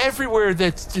 yeah. Everywhere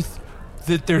that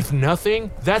there's nothing,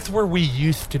 that's where we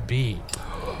used to be.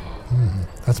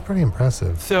 That's pretty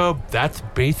impressive. So that's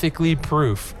basically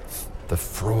proof. The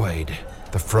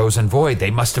frozen void.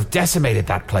 They must have decimated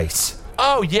that place.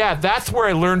 Oh, yeah, that's where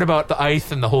I learned about the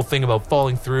ice and the whole thing about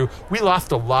falling through. We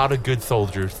lost a lot of good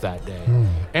soldiers that day.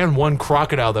 And one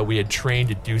crocodile that we had trained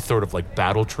to do sort of like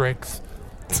battle tricks.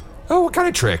 Oh, what kind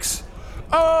of tricks?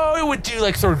 Oh, it would do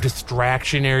like sort of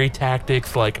distractionary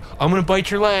tactics, like, I'm gonna bite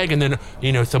your leg, and then,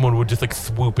 someone would just like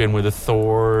swoop in with a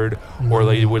sword, or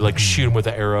they would like shoot him with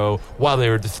an arrow while they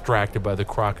were distracted by the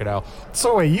crocodile.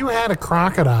 So wait, you had a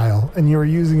crocodile, and you were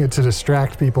using it to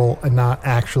distract people and not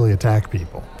actually attack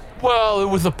people? Well, it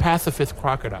was a pacifist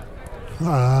crocodile.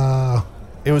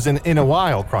 It was in a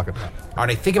wild crocodile.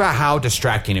 Arnie, think about how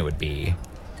distracting it would be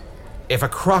if a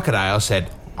crocodile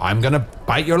said, I'm gonna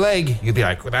bite your leg. You'd be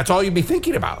like, that's all you'd be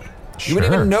thinking about. You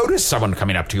wouldn't even notice someone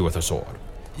coming up to you with a sword.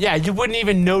 Yeah, you wouldn't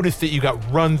even notice that you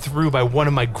got run through by one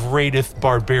of my greatest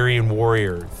barbarian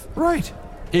warriors. Right.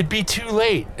 It'd be too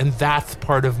late, and that's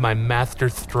part of my master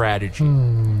strategy.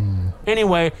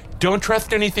 Anyway, don't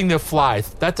trust anything that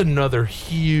flies. That's another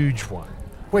huge one.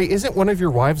 Wait, isn't one of your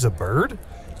wives a bird?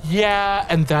 Yeah,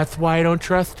 and that's why I don't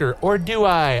trust her. Or do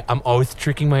I? I'm always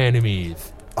tricking my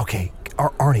enemies. Okay,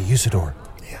 Arnie, Usador.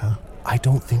 Yeah? I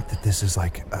don't think that this is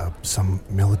like some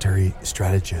military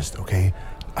strategist, okay?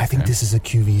 I think this is a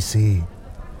QVC.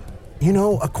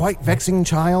 A quite vexing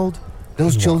child.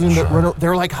 Those children that run,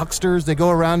 they're like hucksters. They go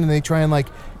around and they try and like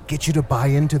get you to buy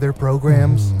into their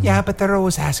programs. Yeah, but they're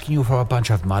always asking you for a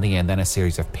bunch of money and then a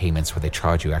series of payments where they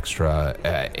charge you extra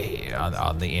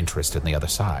on the interest on the other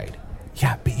side.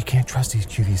 Yeah, but you can't trust these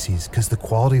QVCs because the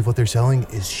quality of what they're selling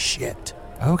is shit.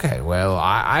 Okay, well,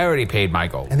 I already paid my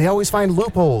gold. And they always find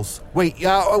loopholes.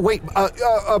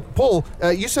 Paul,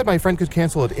 you said my friend could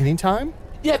cancel at any time?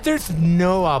 Yeah, there's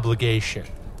no obligation.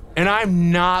 And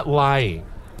I'm not lying.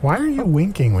 Why are you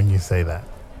winking when you say that?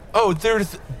 Oh,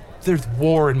 there's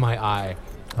war in my eye.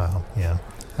 Oh, yeah.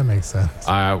 That makes sense.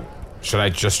 Should I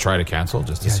just try to cancel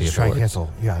just to see if it try works?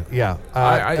 cancel.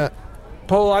 Yeah.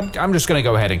 Paul, I'm just going to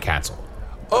go ahead and cancel.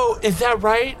 Oh, is that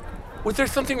right? Was there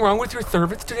something wrong with your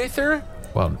service today, sir?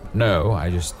 Well, no, I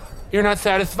just... You're not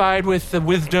satisfied with the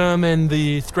wisdom and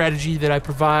the strategy that I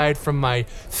provide from my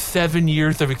 7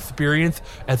 years of experience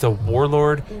as a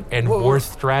warlord and war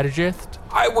strategist?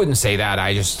 I wouldn't say that.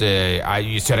 I just,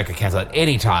 you said I could cancel at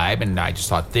any time, and I just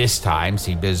thought this time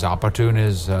seemed as opportune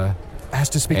as,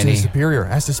 Ask to speak to the superior.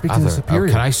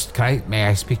 May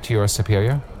I speak to your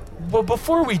superior? Well,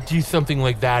 before we do something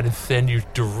like that and send you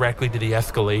directly to the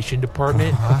escalation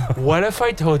department, what if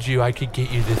I told you I could get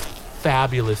you this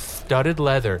fabulous studded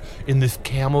leather in this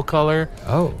camel color?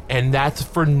 Oh. And that's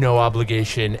for no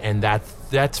obligation, and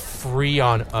that's free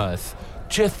on us,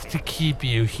 just to keep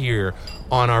you here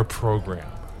on our program.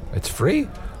 It's free?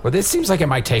 Well, this seems like it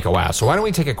might take a while, so why don't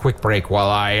we take a quick break while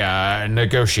I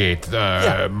negotiate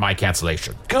my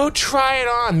cancellation? Go try it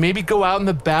on. Maybe go out in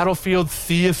the battlefield,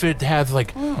 see if it has,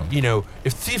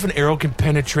 see if an arrow can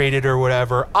penetrate it or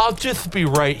whatever. I'll just be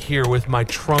right here with my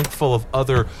trunk full of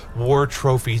other war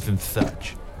trophies and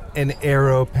such. An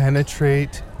arrow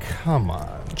penetrate? Come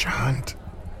on. John.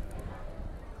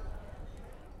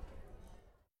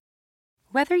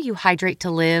 Whether you hydrate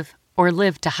to live or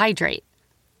live to hydrate,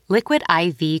 Liquid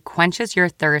IV quenches your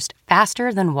thirst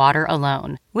faster than water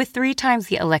alone. With 3 times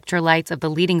the electrolytes of the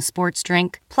leading sports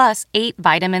drink, plus 8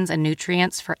 vitamins and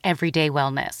nutrients for everyday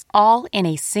wellness, all in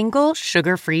a single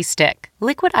sugar-free stick.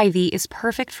 Liquid IV is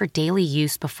perfect for daily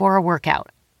use before a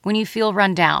workout, when you feel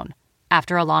run down,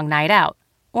 after a long night out,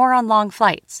 or on long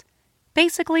flights.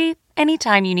 Basically,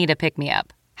 anytime you need a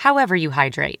pick-me-up, however you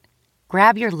hydrate.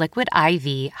 Grab your Liquid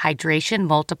IV Hydration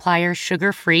Multiplier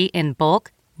sugar-free in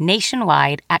bulk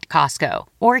nationwide at Costco,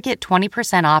 or get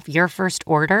 20% off your first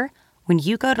order when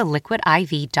you go to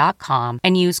liquidiv.com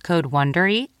and use code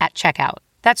WONDERY at checkout.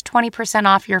 That's 20%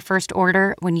 off your first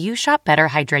order when you shop Better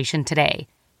Hydration today,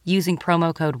 using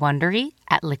promo code WONDERY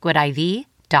at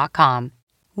liquidiv.com.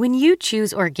 When you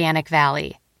choose Organic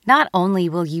Valley, not only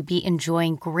will you be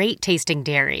enjoying great tasting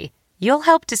dairy, you'll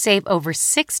help to save over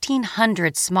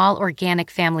 1,600 small organic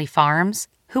family farms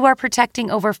who are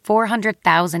protecting over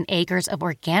 400,000 acres of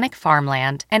organic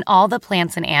farmland and all the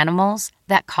plants and animals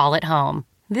that call it home.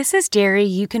 This is dairy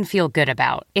you can feel good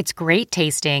about. It's great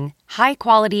tasting,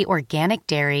 high-quality organic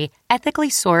dairy, ethically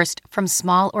sourced from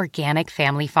small organic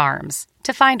family farms.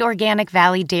 To find Organic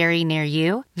Valley Dairy near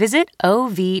you, visit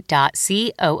ov.coop.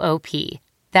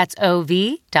 That's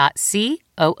ov.coop.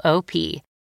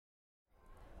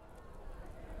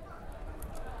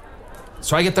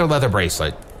 So I get their leather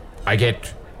bracelet. I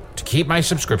get to keep my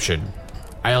subscription.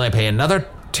 I only pay another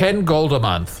 10 gold a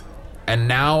month. And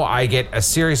now I get a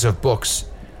series of books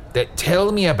that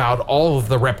tell me about all of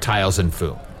the reptiles in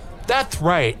Foom. That's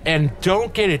right, and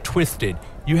don't get it twisted.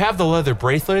 You have the leather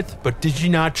bracelets, but did you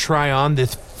not try on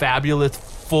this fabulous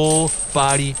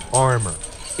full-body armor?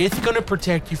 It's going to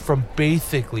protect you from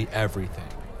basically everything.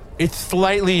 It's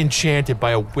slightly enchanted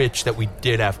by a witch that we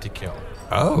did have to kill.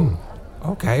 Oh.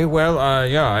 Okay, well, I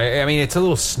mean, it's a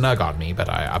little snug on me, but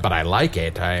I like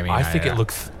it. I think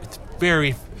it's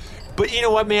very... But you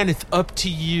know what, man? It's up to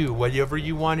you. Whatever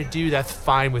you want to do, that's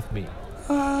fine with me.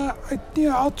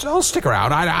 I'll stick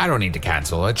around. I don't need to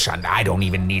cancel it. I don't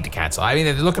even need to cancel. I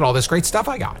mean, look at all this great stuff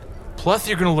I got. Plus,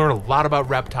 you're going to learn a lot about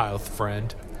reptiles,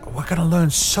 friend. We're going to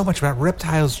learn so much about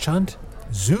reptiles, Chunt.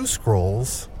 Zoo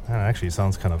scrolls? That actually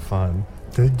sounds kind of fun.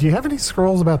 Do you have any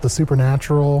scrolls about the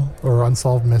supernatural or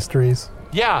unsolved mysteries?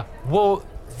 Yeah, well,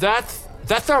 that's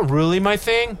not really my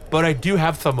thing, but I do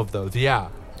have some of those, yeah.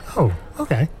 Oh,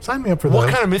 okay. Sign me up for those.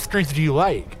 What kind of mysteries do you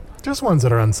like? Just ones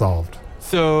that are unsolved.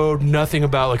 So nothing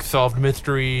about, like, solved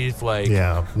mysteries, like...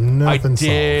 Yeah, nothing solved. I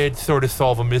did sort of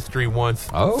solve a mystery once.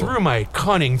 Through my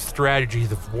cunning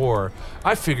strategies of war,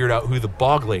 I figured out who the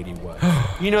bog lady was.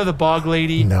 You know the bog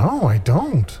lady? No, I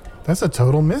don't. That's a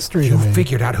total mystery to me. You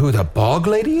figured out who the bog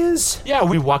lady is? Yeah,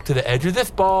 we walked to the edge of this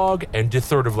bog and just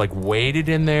sort of like waited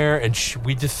in there, and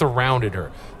we just surrounded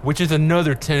her, which is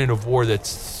another tenet of war that's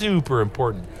super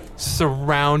important.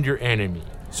 Surround your enemy.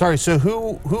 Sorry, so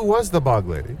who was the bog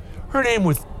lady? Her name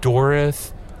was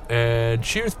Doris, and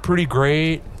she was pretty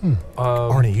great.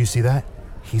 Arnie, you see that?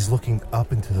 He's looking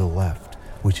up and to the left,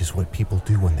 which is what people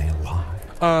do when they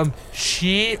lie.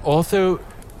 She also...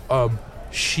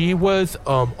 She was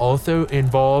also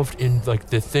involved in like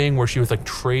the thing where she was like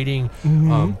trading.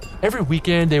 Every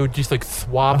weekend they would just like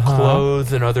swap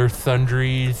clothes and other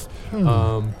sundries.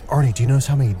 Arnie, do you notice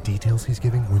how many details he's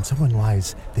giving? When someone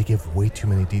lies, they give way too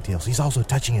many details. He's also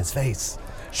touching his face.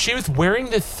 She was wearing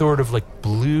this sort of like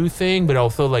blue thing, but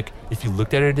also like if you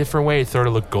looked at it a different way, it sort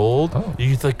of looked gold.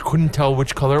 You just like couldn't tell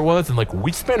which color it was, and like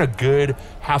we spent a good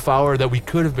half hour that we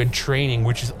could have been training,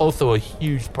 which is also a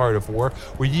huge part of war,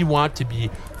 where you want to be.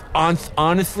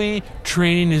 Honestly,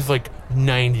 training is like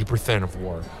 90% of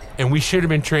war, and we should have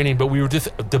been training, but we were just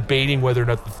debating whether or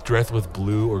not this dress was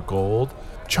blue or gold.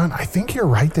 John, I think you're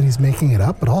right that he's making it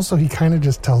up, but also he kind of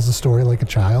just tells the story like a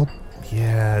child.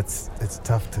 Yeah, it's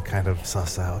tough to kind of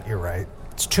suss out. You're right.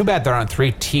 It's too bad there aren't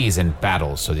 3 T's in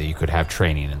battles so that you could have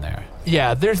training in there.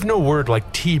 Yeah, there's no word like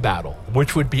T battle,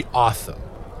 which would be awesome.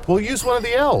 We'll use one of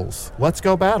the L's. Let's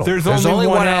go battle. There's only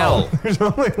one L. There's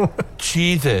only one.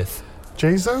 Jesus.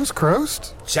 Jesus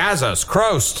Croast? Jesus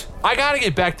Croast. I gotta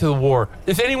get back to the war.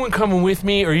 Is anyone coming with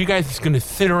me, or are you guys just gonna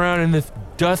sit around in this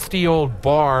dusty old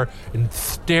bar and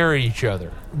stare at each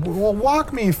other? Well,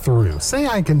 walk me through. Say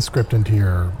I conscript into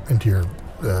your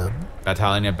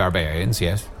Battalion of Barbarians,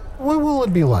 yes. What will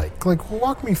it be like? Like,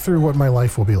 walk me through what my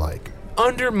life will be like.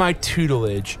 Under my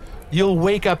tutelage, you'll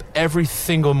wake up every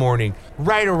single morning,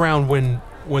 right around when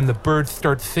the birds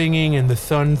start singing and the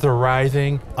suns are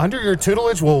rising. Under your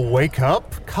tutelage, we'll wake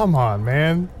up? Come on,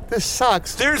 man. This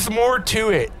sucks. There's more to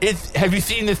it. Have you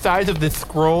seen the size of this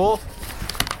scroll?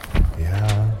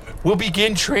 Yeah. We'll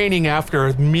begin training after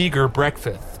a meager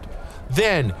breakfast.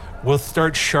 Then we'll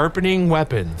start sharpening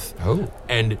weapons. Oh.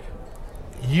 And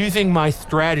using my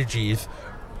strategies,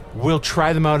 we'll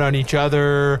try them out on each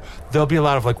other. There'll be a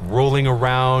lot of like rolling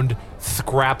around,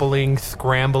 scrappling,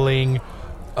 scrambling.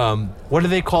 What do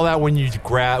they call that when you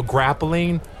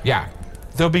grappling? Yeah.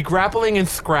 There'll be grappling and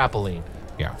scrappling.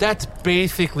 Yeah. That's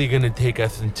basically going to take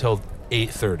us until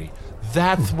 8:30.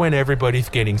 That's when everybody's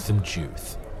getting some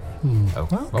juice.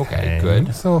 Okay,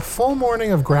 good. So a full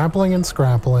morning of grappling and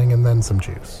scrappling and then some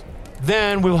juice.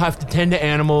 Then we'll have to tend to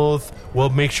animals.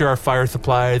 We'll make sure our fire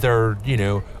supplies are,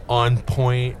 on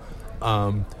point.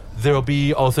 There'll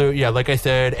be also, like I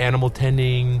said, animal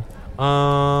tending.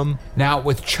 Now,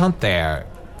 with Chunt there,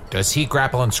 does he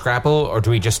grapple and scrapple, or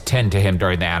do we just tend to him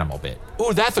during the animal bit?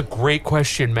 Oh, that's a great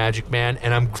question, Magic Man,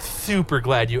 and I'm super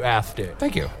glad you asked it.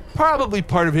 Thank you. Probably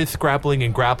part of his scrappling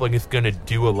and grappling is going to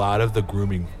do a lot of the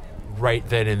grooming right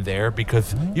then and there,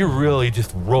 because you're really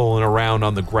just rolling around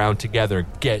on the ground together,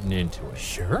 getting into it.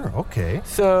 Sure, okay.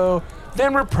 So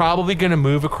then we're probably going to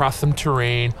move across some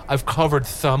terrain. I've covered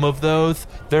some of those.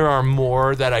 There are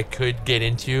more that I could get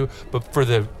into, but for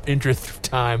the interest of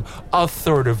time, I'll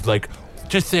sort of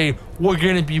just say we're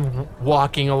going to be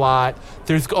walking a lot.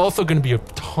 There's also going to be a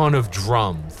ton of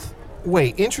drums.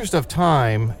 Wait, interest of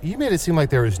time? You made it seem like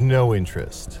there was no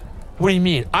interest. What do you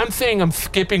mean? I'm saying I'm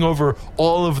skipping over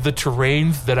all of the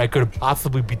terrains that I could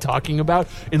possibly be talking about,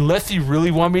 unless you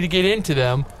really want me to get into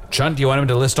them. Chunt, do you want him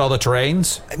to list all the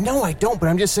terrains? No, I don't, but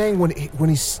I'm just saying when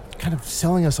he's kind of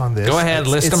selling us on this... Go ahead,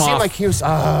 list them off. It seemed like he was...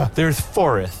 There's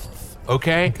forests,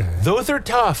 okay? Those are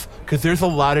tough, because there's a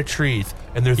lot of trees,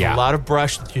 and there's a lot of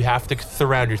brush that you have to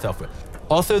surround yourself with.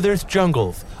 Also, there's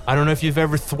jungles. I don't know if you've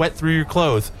ever sweat through your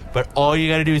clothes, but all you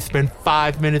gotta do is spend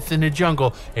 5 minutes in the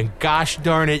jungle, and gosh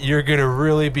darn it, you're gonna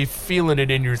really be feeling it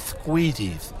in your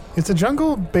squeezies. Is a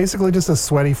jungle basically just a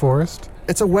sweaty forest?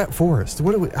 It's a wet forest.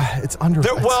 What do we... it's under...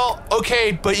 Well,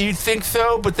 okay, but you'd think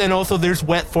so, but then also there's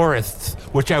wet forests,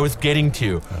 which I was getting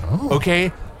to. Oh.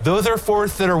 Okay? Those are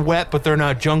forests that are wet, but they're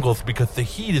not jungles because the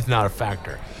heat is not a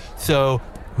factor. So,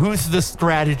 who's the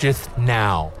strategist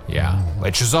now? Yeah,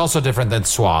 which is also different than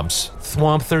swamps.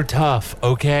 Swamps are tough,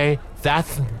 okay?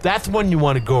 That's one you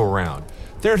want to go around.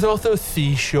 There's also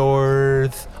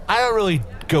seashores. I don't really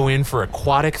go in for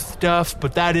aquatic stuff,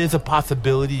 but that is a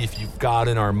possibility if you've got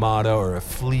an armada or a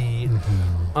fleet.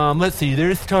 Let's see,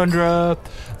 there's tundra,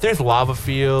 there's lava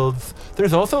fields,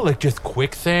 there's also just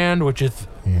quicksand, which is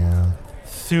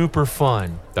super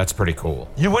fun. That's pretty cool.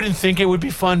 You wouldn't think it would be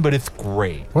fun, but it's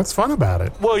great. What's fun about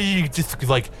it? Well, you just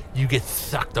you get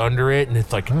sucked under it, and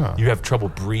it's you have trouble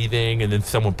breathing, and then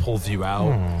someone pulls you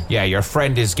out. Yeah, your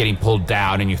friend is getting pulled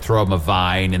down, and you throw him a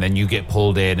vine, and then you get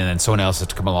pulled in, and then someone else has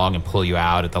to come along and pull you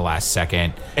out at the last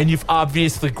second. And you've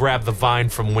obviously grabbed the vine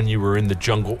from when you were in the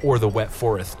jungle or the wet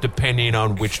forest, depending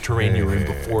on which terrain you were in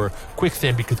before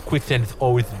quicksand, because quicksand is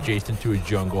always adjacent to a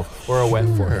jungle or a wet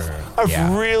forest.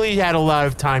 I've really had a lot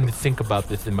of time to think about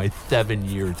this in my 7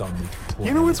 years on this planet.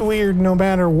 You know what's weird? No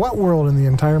matter what world in the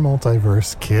entire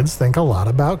multiverse, kids think a lot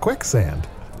about quicksand.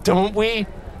 Don't we?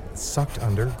 Sucked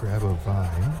under, grab a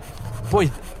vine. Boy,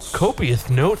 copious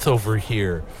notes over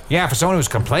here. Yeah, for someone who was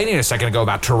complaining a second ago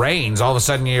about terrains, all of a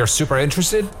sudden you're super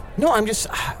interested? No,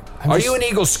 Are you an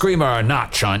eagle screamer or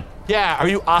not, Chunt? Yeah, are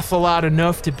you ocelot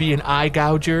enough to be an eye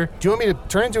gouger? Do you want me to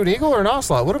turn into an eagle or an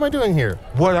ocelot? What am I doing here?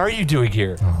 What are you doing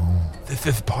here? This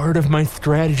is part of my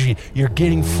strategy. You're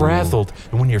getting frazzled,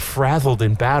 and when you're frazzled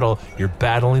in battle, you're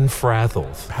battling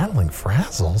frazzles. Battling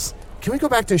frazzles? Can we go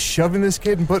back to shoving this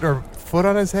kid and putting our foot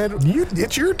on his head?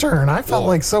 It's your turn. I felt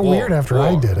weird after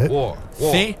I did it.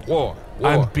 See?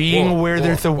 I'm being aware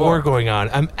there's a war going on.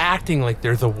 I'm acting like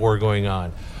there's a war going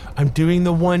on. I'm doing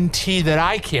the one T that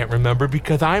I can't remember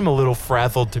because I'm a little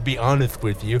frazzled, to be honest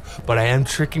with you, but I am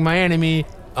tricking my enemy.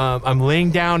 I'm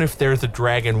laying down if there's a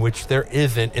dragon, which there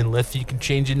isn't, unless you can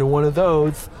change into one of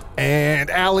those. And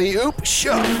alley-oop,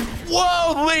 shove.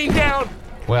 Whoa, laying down!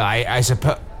 Well, I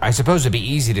suppose it'd be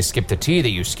easy to skip the tea that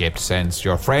you skipped since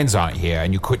your friends aren't here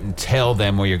and you couldn't tell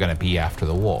them where you're going to be after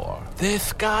the war.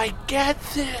 This guy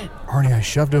gets it! Arnie, I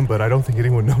shoved him, but I don't think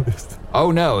anyone noticed.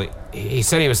 Oh, no. He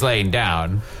said he was laying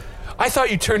down. I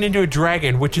thought you turned into a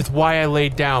dragon, which is why I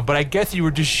laid down, but I guess you were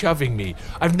just shoving me.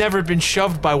 I've never been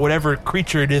shoved by whatever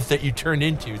creature it is that you turn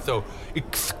into, so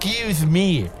excuse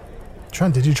me.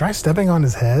 Chunt, did you try stepping on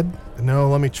his head? No,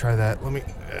 let me try that. Let me...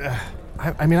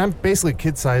 I mean, I'm basically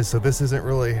kid-sized, so this isn't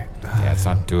really... Yeah, it's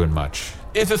not doing much.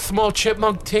 Is a small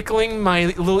chipmunk tickling my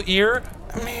little ear?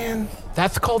 Man.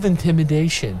 That's called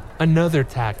intimidation. Another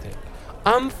tactic.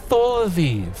 I'm full of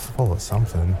these. Full of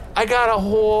something. I got a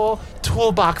whole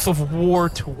toolbox of war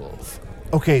tools.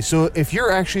 Okay, so if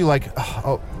you're actually like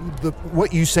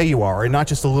what you say you are and not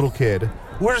just a little kid,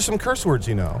 what are some curse words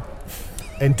you know?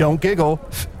 And don't giggle.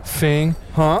 Fing.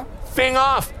 Huh? Fing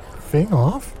off. Fing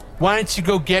off? Why don't you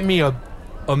go get me a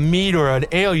meat or an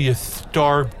ale, you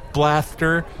star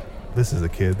blaster? This is a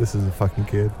kid. This is a fucking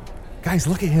kid. Guys,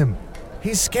 look at him.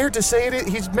 He's scared to say it.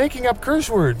 He's making up curse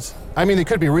words. I mean, it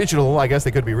could be regional. I guess they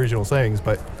could be regional sayings,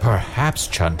 but... Perhaps,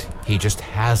 Chunt, he just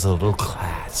has a little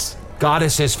class.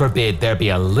 Goddesses forbid there be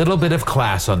a little bit of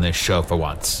class on this show for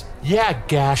once. Yeah,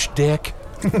 gash dick.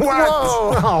 What?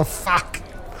 Oh, fuck.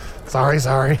 Sorry.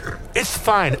 It's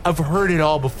fine. I've heard it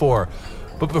all before.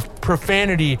 But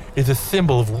profanity is a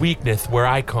symbol of weakness where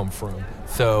I come from.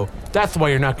 So that's why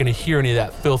you're not going to hear any of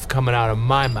that filth coming out of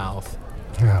my mouth.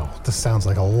 Oh, this sounds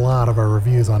like a lot of our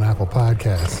reviews on Apple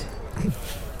Podcasts.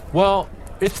 Well,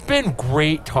 it's been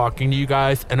great talking to you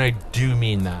guys, and I do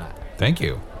mean that. Thank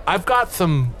you. I've got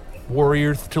some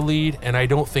warriors to lead, and I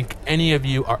don't think any of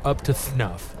you are up to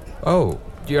snuff. Oh,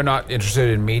 you're not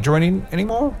interested in me joining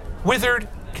anymore? Wizard,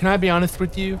 can I be honest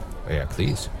with you? Oh, yeah,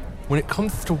 please. When it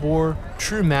comes to war,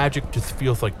 true magic just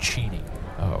feels like cheating.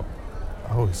 Oh.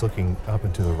 Oh, he's looking up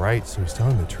and to the right, so he's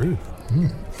telling the truth.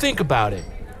 Think about it.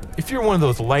 If you're one of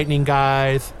those lightning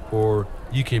guys, or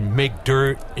you can make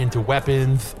dirt into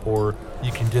weapons, or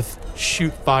you can just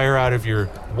shoot fire out of your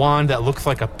wand that looks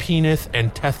like a penis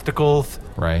and testicles.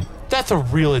 Right. That's a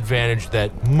real advantage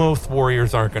that most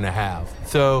warriors aren't going to have.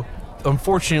 So,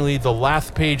 unfortunately, the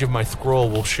last page of my scroll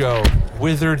will show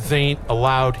wizards ain't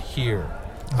allowed here.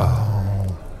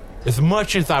 Oh. As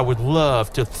much as I would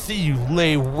love to see you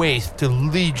lay waste to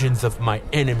legions of my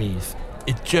enemies,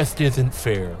 it just isn't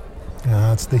fair.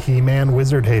 It's the He-Man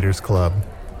Wizard Haters Club.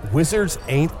 Wizards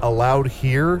ain't allowed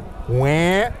here?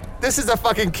 Where? This is a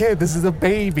fucking kid. This is a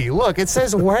baby. Look, it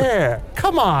says where.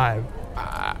 Come on.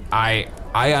 I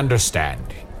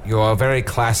understand. You're a very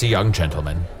classy young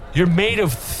gentleman. You're made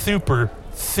of super,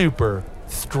 super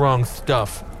strong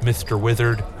stuff, Mr.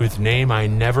 Wizard, whose name I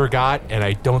never got and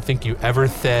I don't think you ever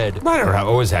said. I don't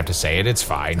always have to say it. It's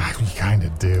fine. You kind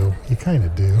of do.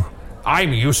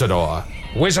 I'm Usador,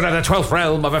 wizard of the 12th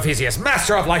realm of Ephesius,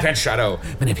 master of light and shadow,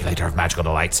 manipulator of magical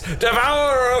delights,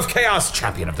 devourer of chaos,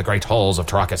 champion of the great halls of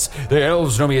Tarakas. The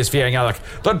elves know me as Fiang Alec,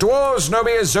 the dwarves know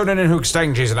me as Zonin and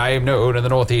Hookstanges, and I am known in the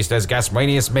northeast as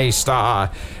Gasmanius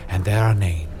Maystar. And there are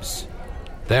names.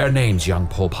 There are names, young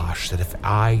Polposh, that if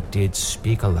I did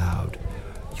speak aloud,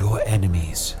 your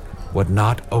enemies would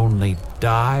not only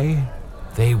die,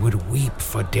 they would weep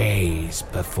for days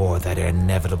before that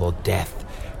inevitable death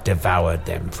devoured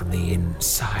them from the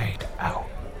inside out.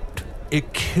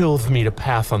 It kills me to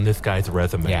pass on this guy's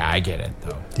resume. Yeah, I get it,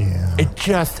 though. Yeah.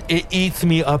 It eats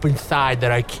me up inside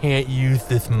that I can't use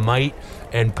this might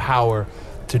and power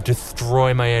to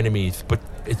destroy my enemies, but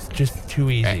it's just too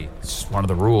easy. Hey, it's one of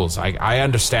the rules. I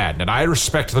understand, and I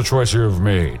respect the choice you've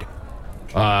made.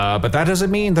 But that doesn't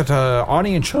mean that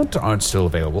Ani and Chunt aren't still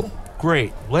available.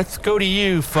 Great. Let's go to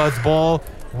you, Fuzzball.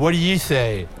 What do you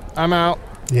say? I'm out.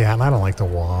 Yeah, and I don't like to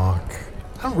walk.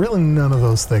 None of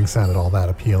those things sounded all that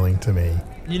appealing to me.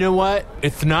 You know what?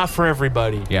 It's not for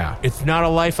everybody. Yeah. It's not a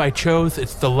life I chose,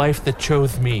 it's the life that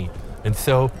chose me. And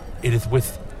so, it is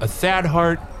with a sad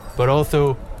heart, but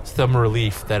also some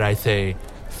relief that I say,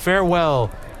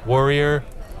 farewell, warrior,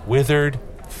 wizard,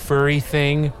 furry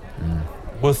thing.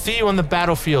 We'll see you on the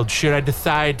battlefield should I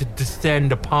decide to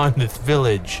descend upon this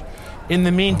village. In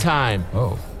the meantime,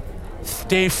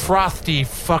 stay frosty,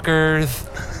 fuckers.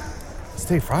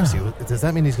 Stay frosty? Does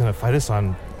that mean he's going to fight us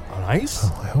on ice?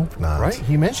 Oh, I hope not. Right?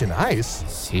 He mentioned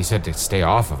ice. He said to stay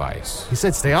off of ice. He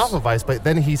said stay off of ice, but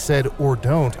then he said, or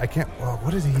don't. I can't... Well,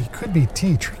 what is he? He could be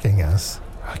tricking us.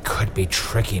 It could be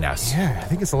tricking us. Yeah, I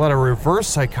think it's a lot of reverse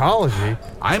psychology.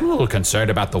 I'm a little concerned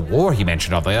about the war he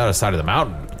mentioned on the other side of the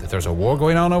mountain. If there's a war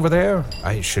going on over there,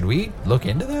 should we look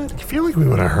into that? I feel like we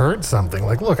would have heard something.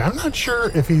 Like, look, I'm not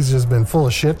sure if he's just been full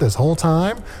of shit this whole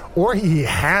time, or he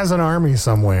has an army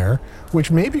somewhere, which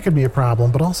maybe could be a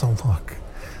problem, but also, look,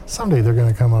 someday they're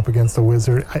going to come up against the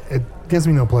wizard. It gives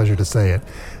me no pleasure to say it.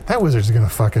 That wizard's going to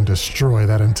fucking destroy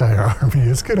that entire army.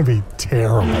 It's going to be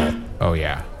terrible. Oh,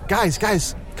 yeah.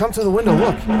 Guys, come to the window.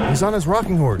 Look, he's on his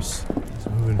rocking horse. He's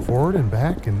moving forward and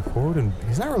back and forward, and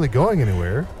he's not really going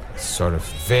anywhere. Sort of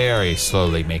very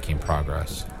slowly making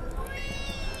progress.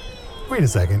 Wait a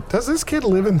second. Does this kid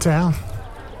live in town?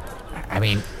 I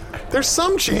mean, there's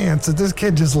some chance that this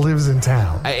kid just lives in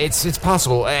town. It's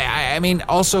possible. I mean,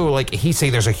 also, like, he's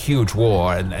saying there's a huge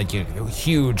war, and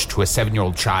huge to a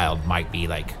 7-year-old child might be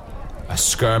like a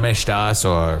skirmish to us,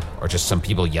 or just some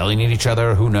people yelling at each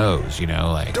other. Who knows?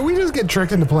 Like. Do we just get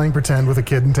tricked into playing pretend with a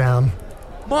kid in town?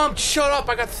 Mom, shut up.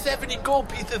 I got 70 gold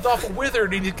pieces off a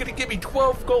wizard, and he's going to give me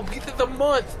 12 gold pieces a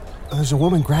month. There's a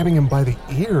woman grabbing him by the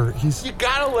ear. You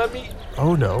gotta let me...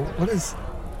 Oh, no. What is...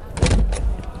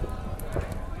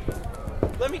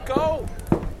 Let me go.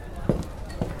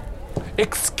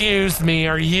 Excuse me,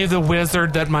 are you the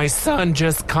wizard that my son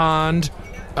just conned?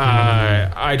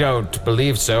 I don't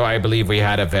believe so. I believe we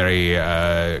had a very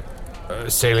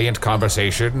salient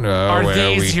conversation. Are where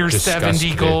these we your discussed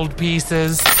 70 gold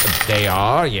pieces? They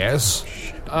are, yes.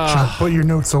 Put your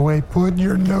notes away. Put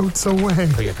your notes away.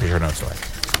 Put your notes away.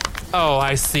 Oh,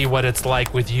 I see what it's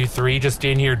like with you three just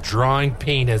in here drawing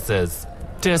penises.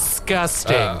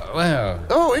 Disgusting.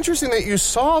 Oh, interesting that you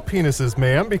saw penises,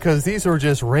 ma'am, because these are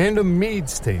just random mead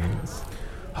stains.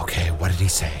 Okay, what did he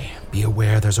say? Be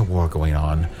aware there's a war going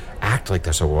on. Act like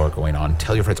there's a war going on.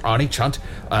 Tell your friends, Arnie, Chunt,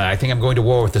 I think I'm going to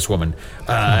war with this woman.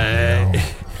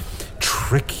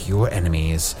 Trick your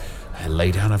enemies.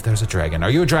 Lay down if there's a dragon.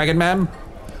 Are you a dragon, ma'am?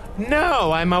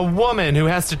 No, I'm a woman who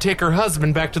has to take her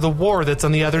husband back to the war that's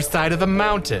on the other side of the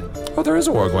mountain. Oh, there is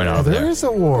a war going on over there. There is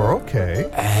a war,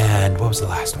 okay. And what was the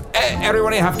last one?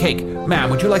 Everybody have cake. Ma'am,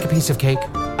 would you like a piece of cake?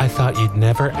 I thought you'd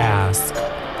never ask.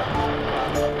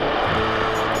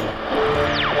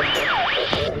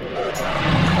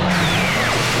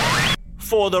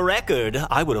 For the record,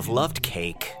 I would have loved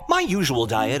cake. My usual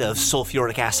diet of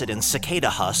sulfuric acid and cicada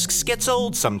husks gets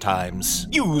old sometimes.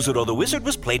 Yuzuro the Wizard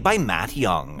was played by Matt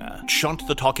Young. Chunt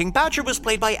the Talking Badger was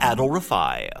played by Adol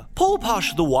Rafai.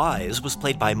 Polposh the Wise was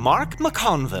played by Mark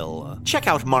McConville. Check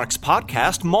out Mark's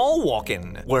podcast, Mall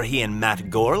Walkin', where he and Matt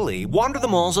Gorley wander the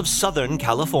malls of Southern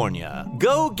California.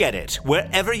 Go get it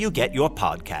wherever you get your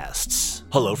podcasts.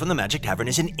 Hello from the Magic Tavern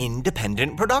is an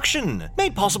independent production,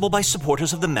 made possible by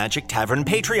supporters of the Magic Tavern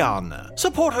Patreon.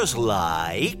 Supporters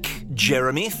like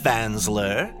Jeremy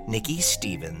Fansler, Nikki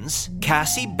Stevens,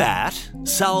 Cassie Batt,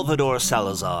 Salvador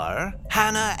Salazar,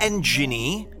 Hannah and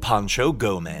Ginny, Pancho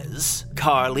Gomez,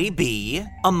 Carly B,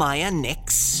 Amaya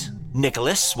Nix,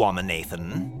 Nicholas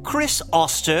Swaminathan, Chris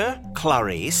Oster,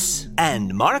 Clarice,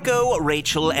 and Marco,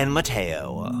 Rachel, and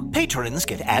Mateo. Patrons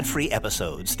get ad-free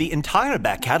episodes, the entire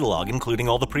back catalog including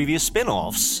all the previous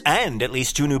spin-offs, and at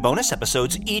least 2 new bonus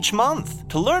episodes each month.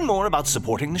 To learn more about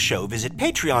supporting the show, visit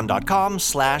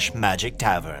patreon.com/Magic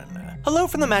Tavern. Hello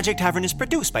from the Magic Tavern is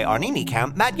produced by Arnie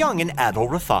Niekamp, Matt Young, and Adol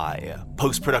Rafai.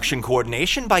 Post-production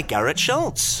coordination by Garrett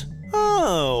Schultz.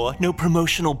 Oh, no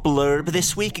promotional blurb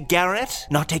this week, Garrett?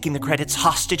 Not taking the credits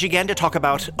hostage again to talk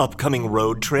about upcoming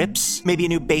road trips? Maybe a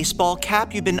new baseball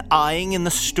cap you've been eyeing in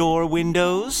the store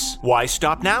windows? Why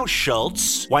stop now,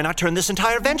 Schultz? Why not turn this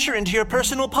entire venture into your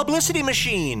personal publicity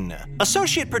machine?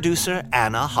 Associate producer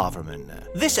Anna Haverman.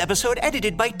 This episode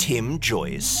edited by Tim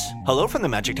Joyce. Hello from the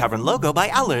Magic Tavern logo by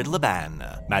Allard Laban.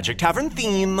 Magic Tavern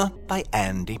theme by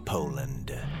Andy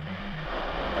Poland.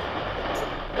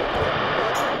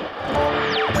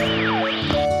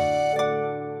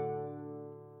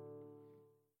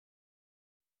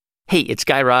 Hey, it's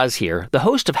Guy Raz here, the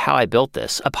host of How I Built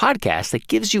This, a podcast that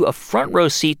gives you a front row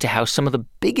seat to how some of the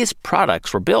biggest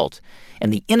products were built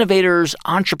and the innovators,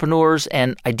 entrepreneurs,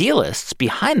 and idealists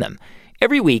behind them.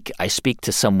 Every week, I speak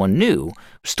to someone new.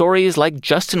 Stories like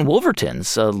Justin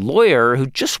Wolverton's, a lawyer who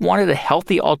just wanted a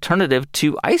healthy alternative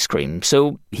to ice cream,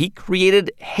 so he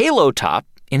created Halo Top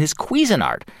in his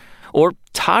Cuisinart. Or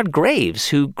Todd Graves,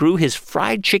 who grew his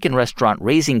fried chicken restaurant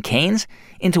Raising Cane's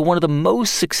into one of the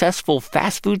most successful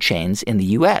fast food chains in the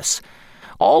U.S.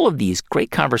 All of these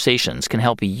great conversations can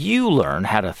help you learn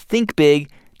how to think big,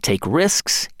 take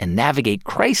risks, and navigate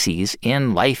crises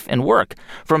in life and work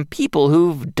from people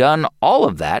who've done all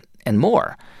of that and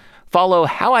more. Follow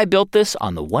How I Built This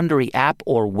on the Wondery app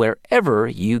or wherever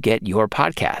you get your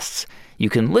podcasts. You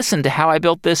can listen to How I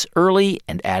Built This early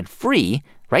and ad-free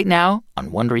right now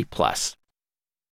on Wondery Plus.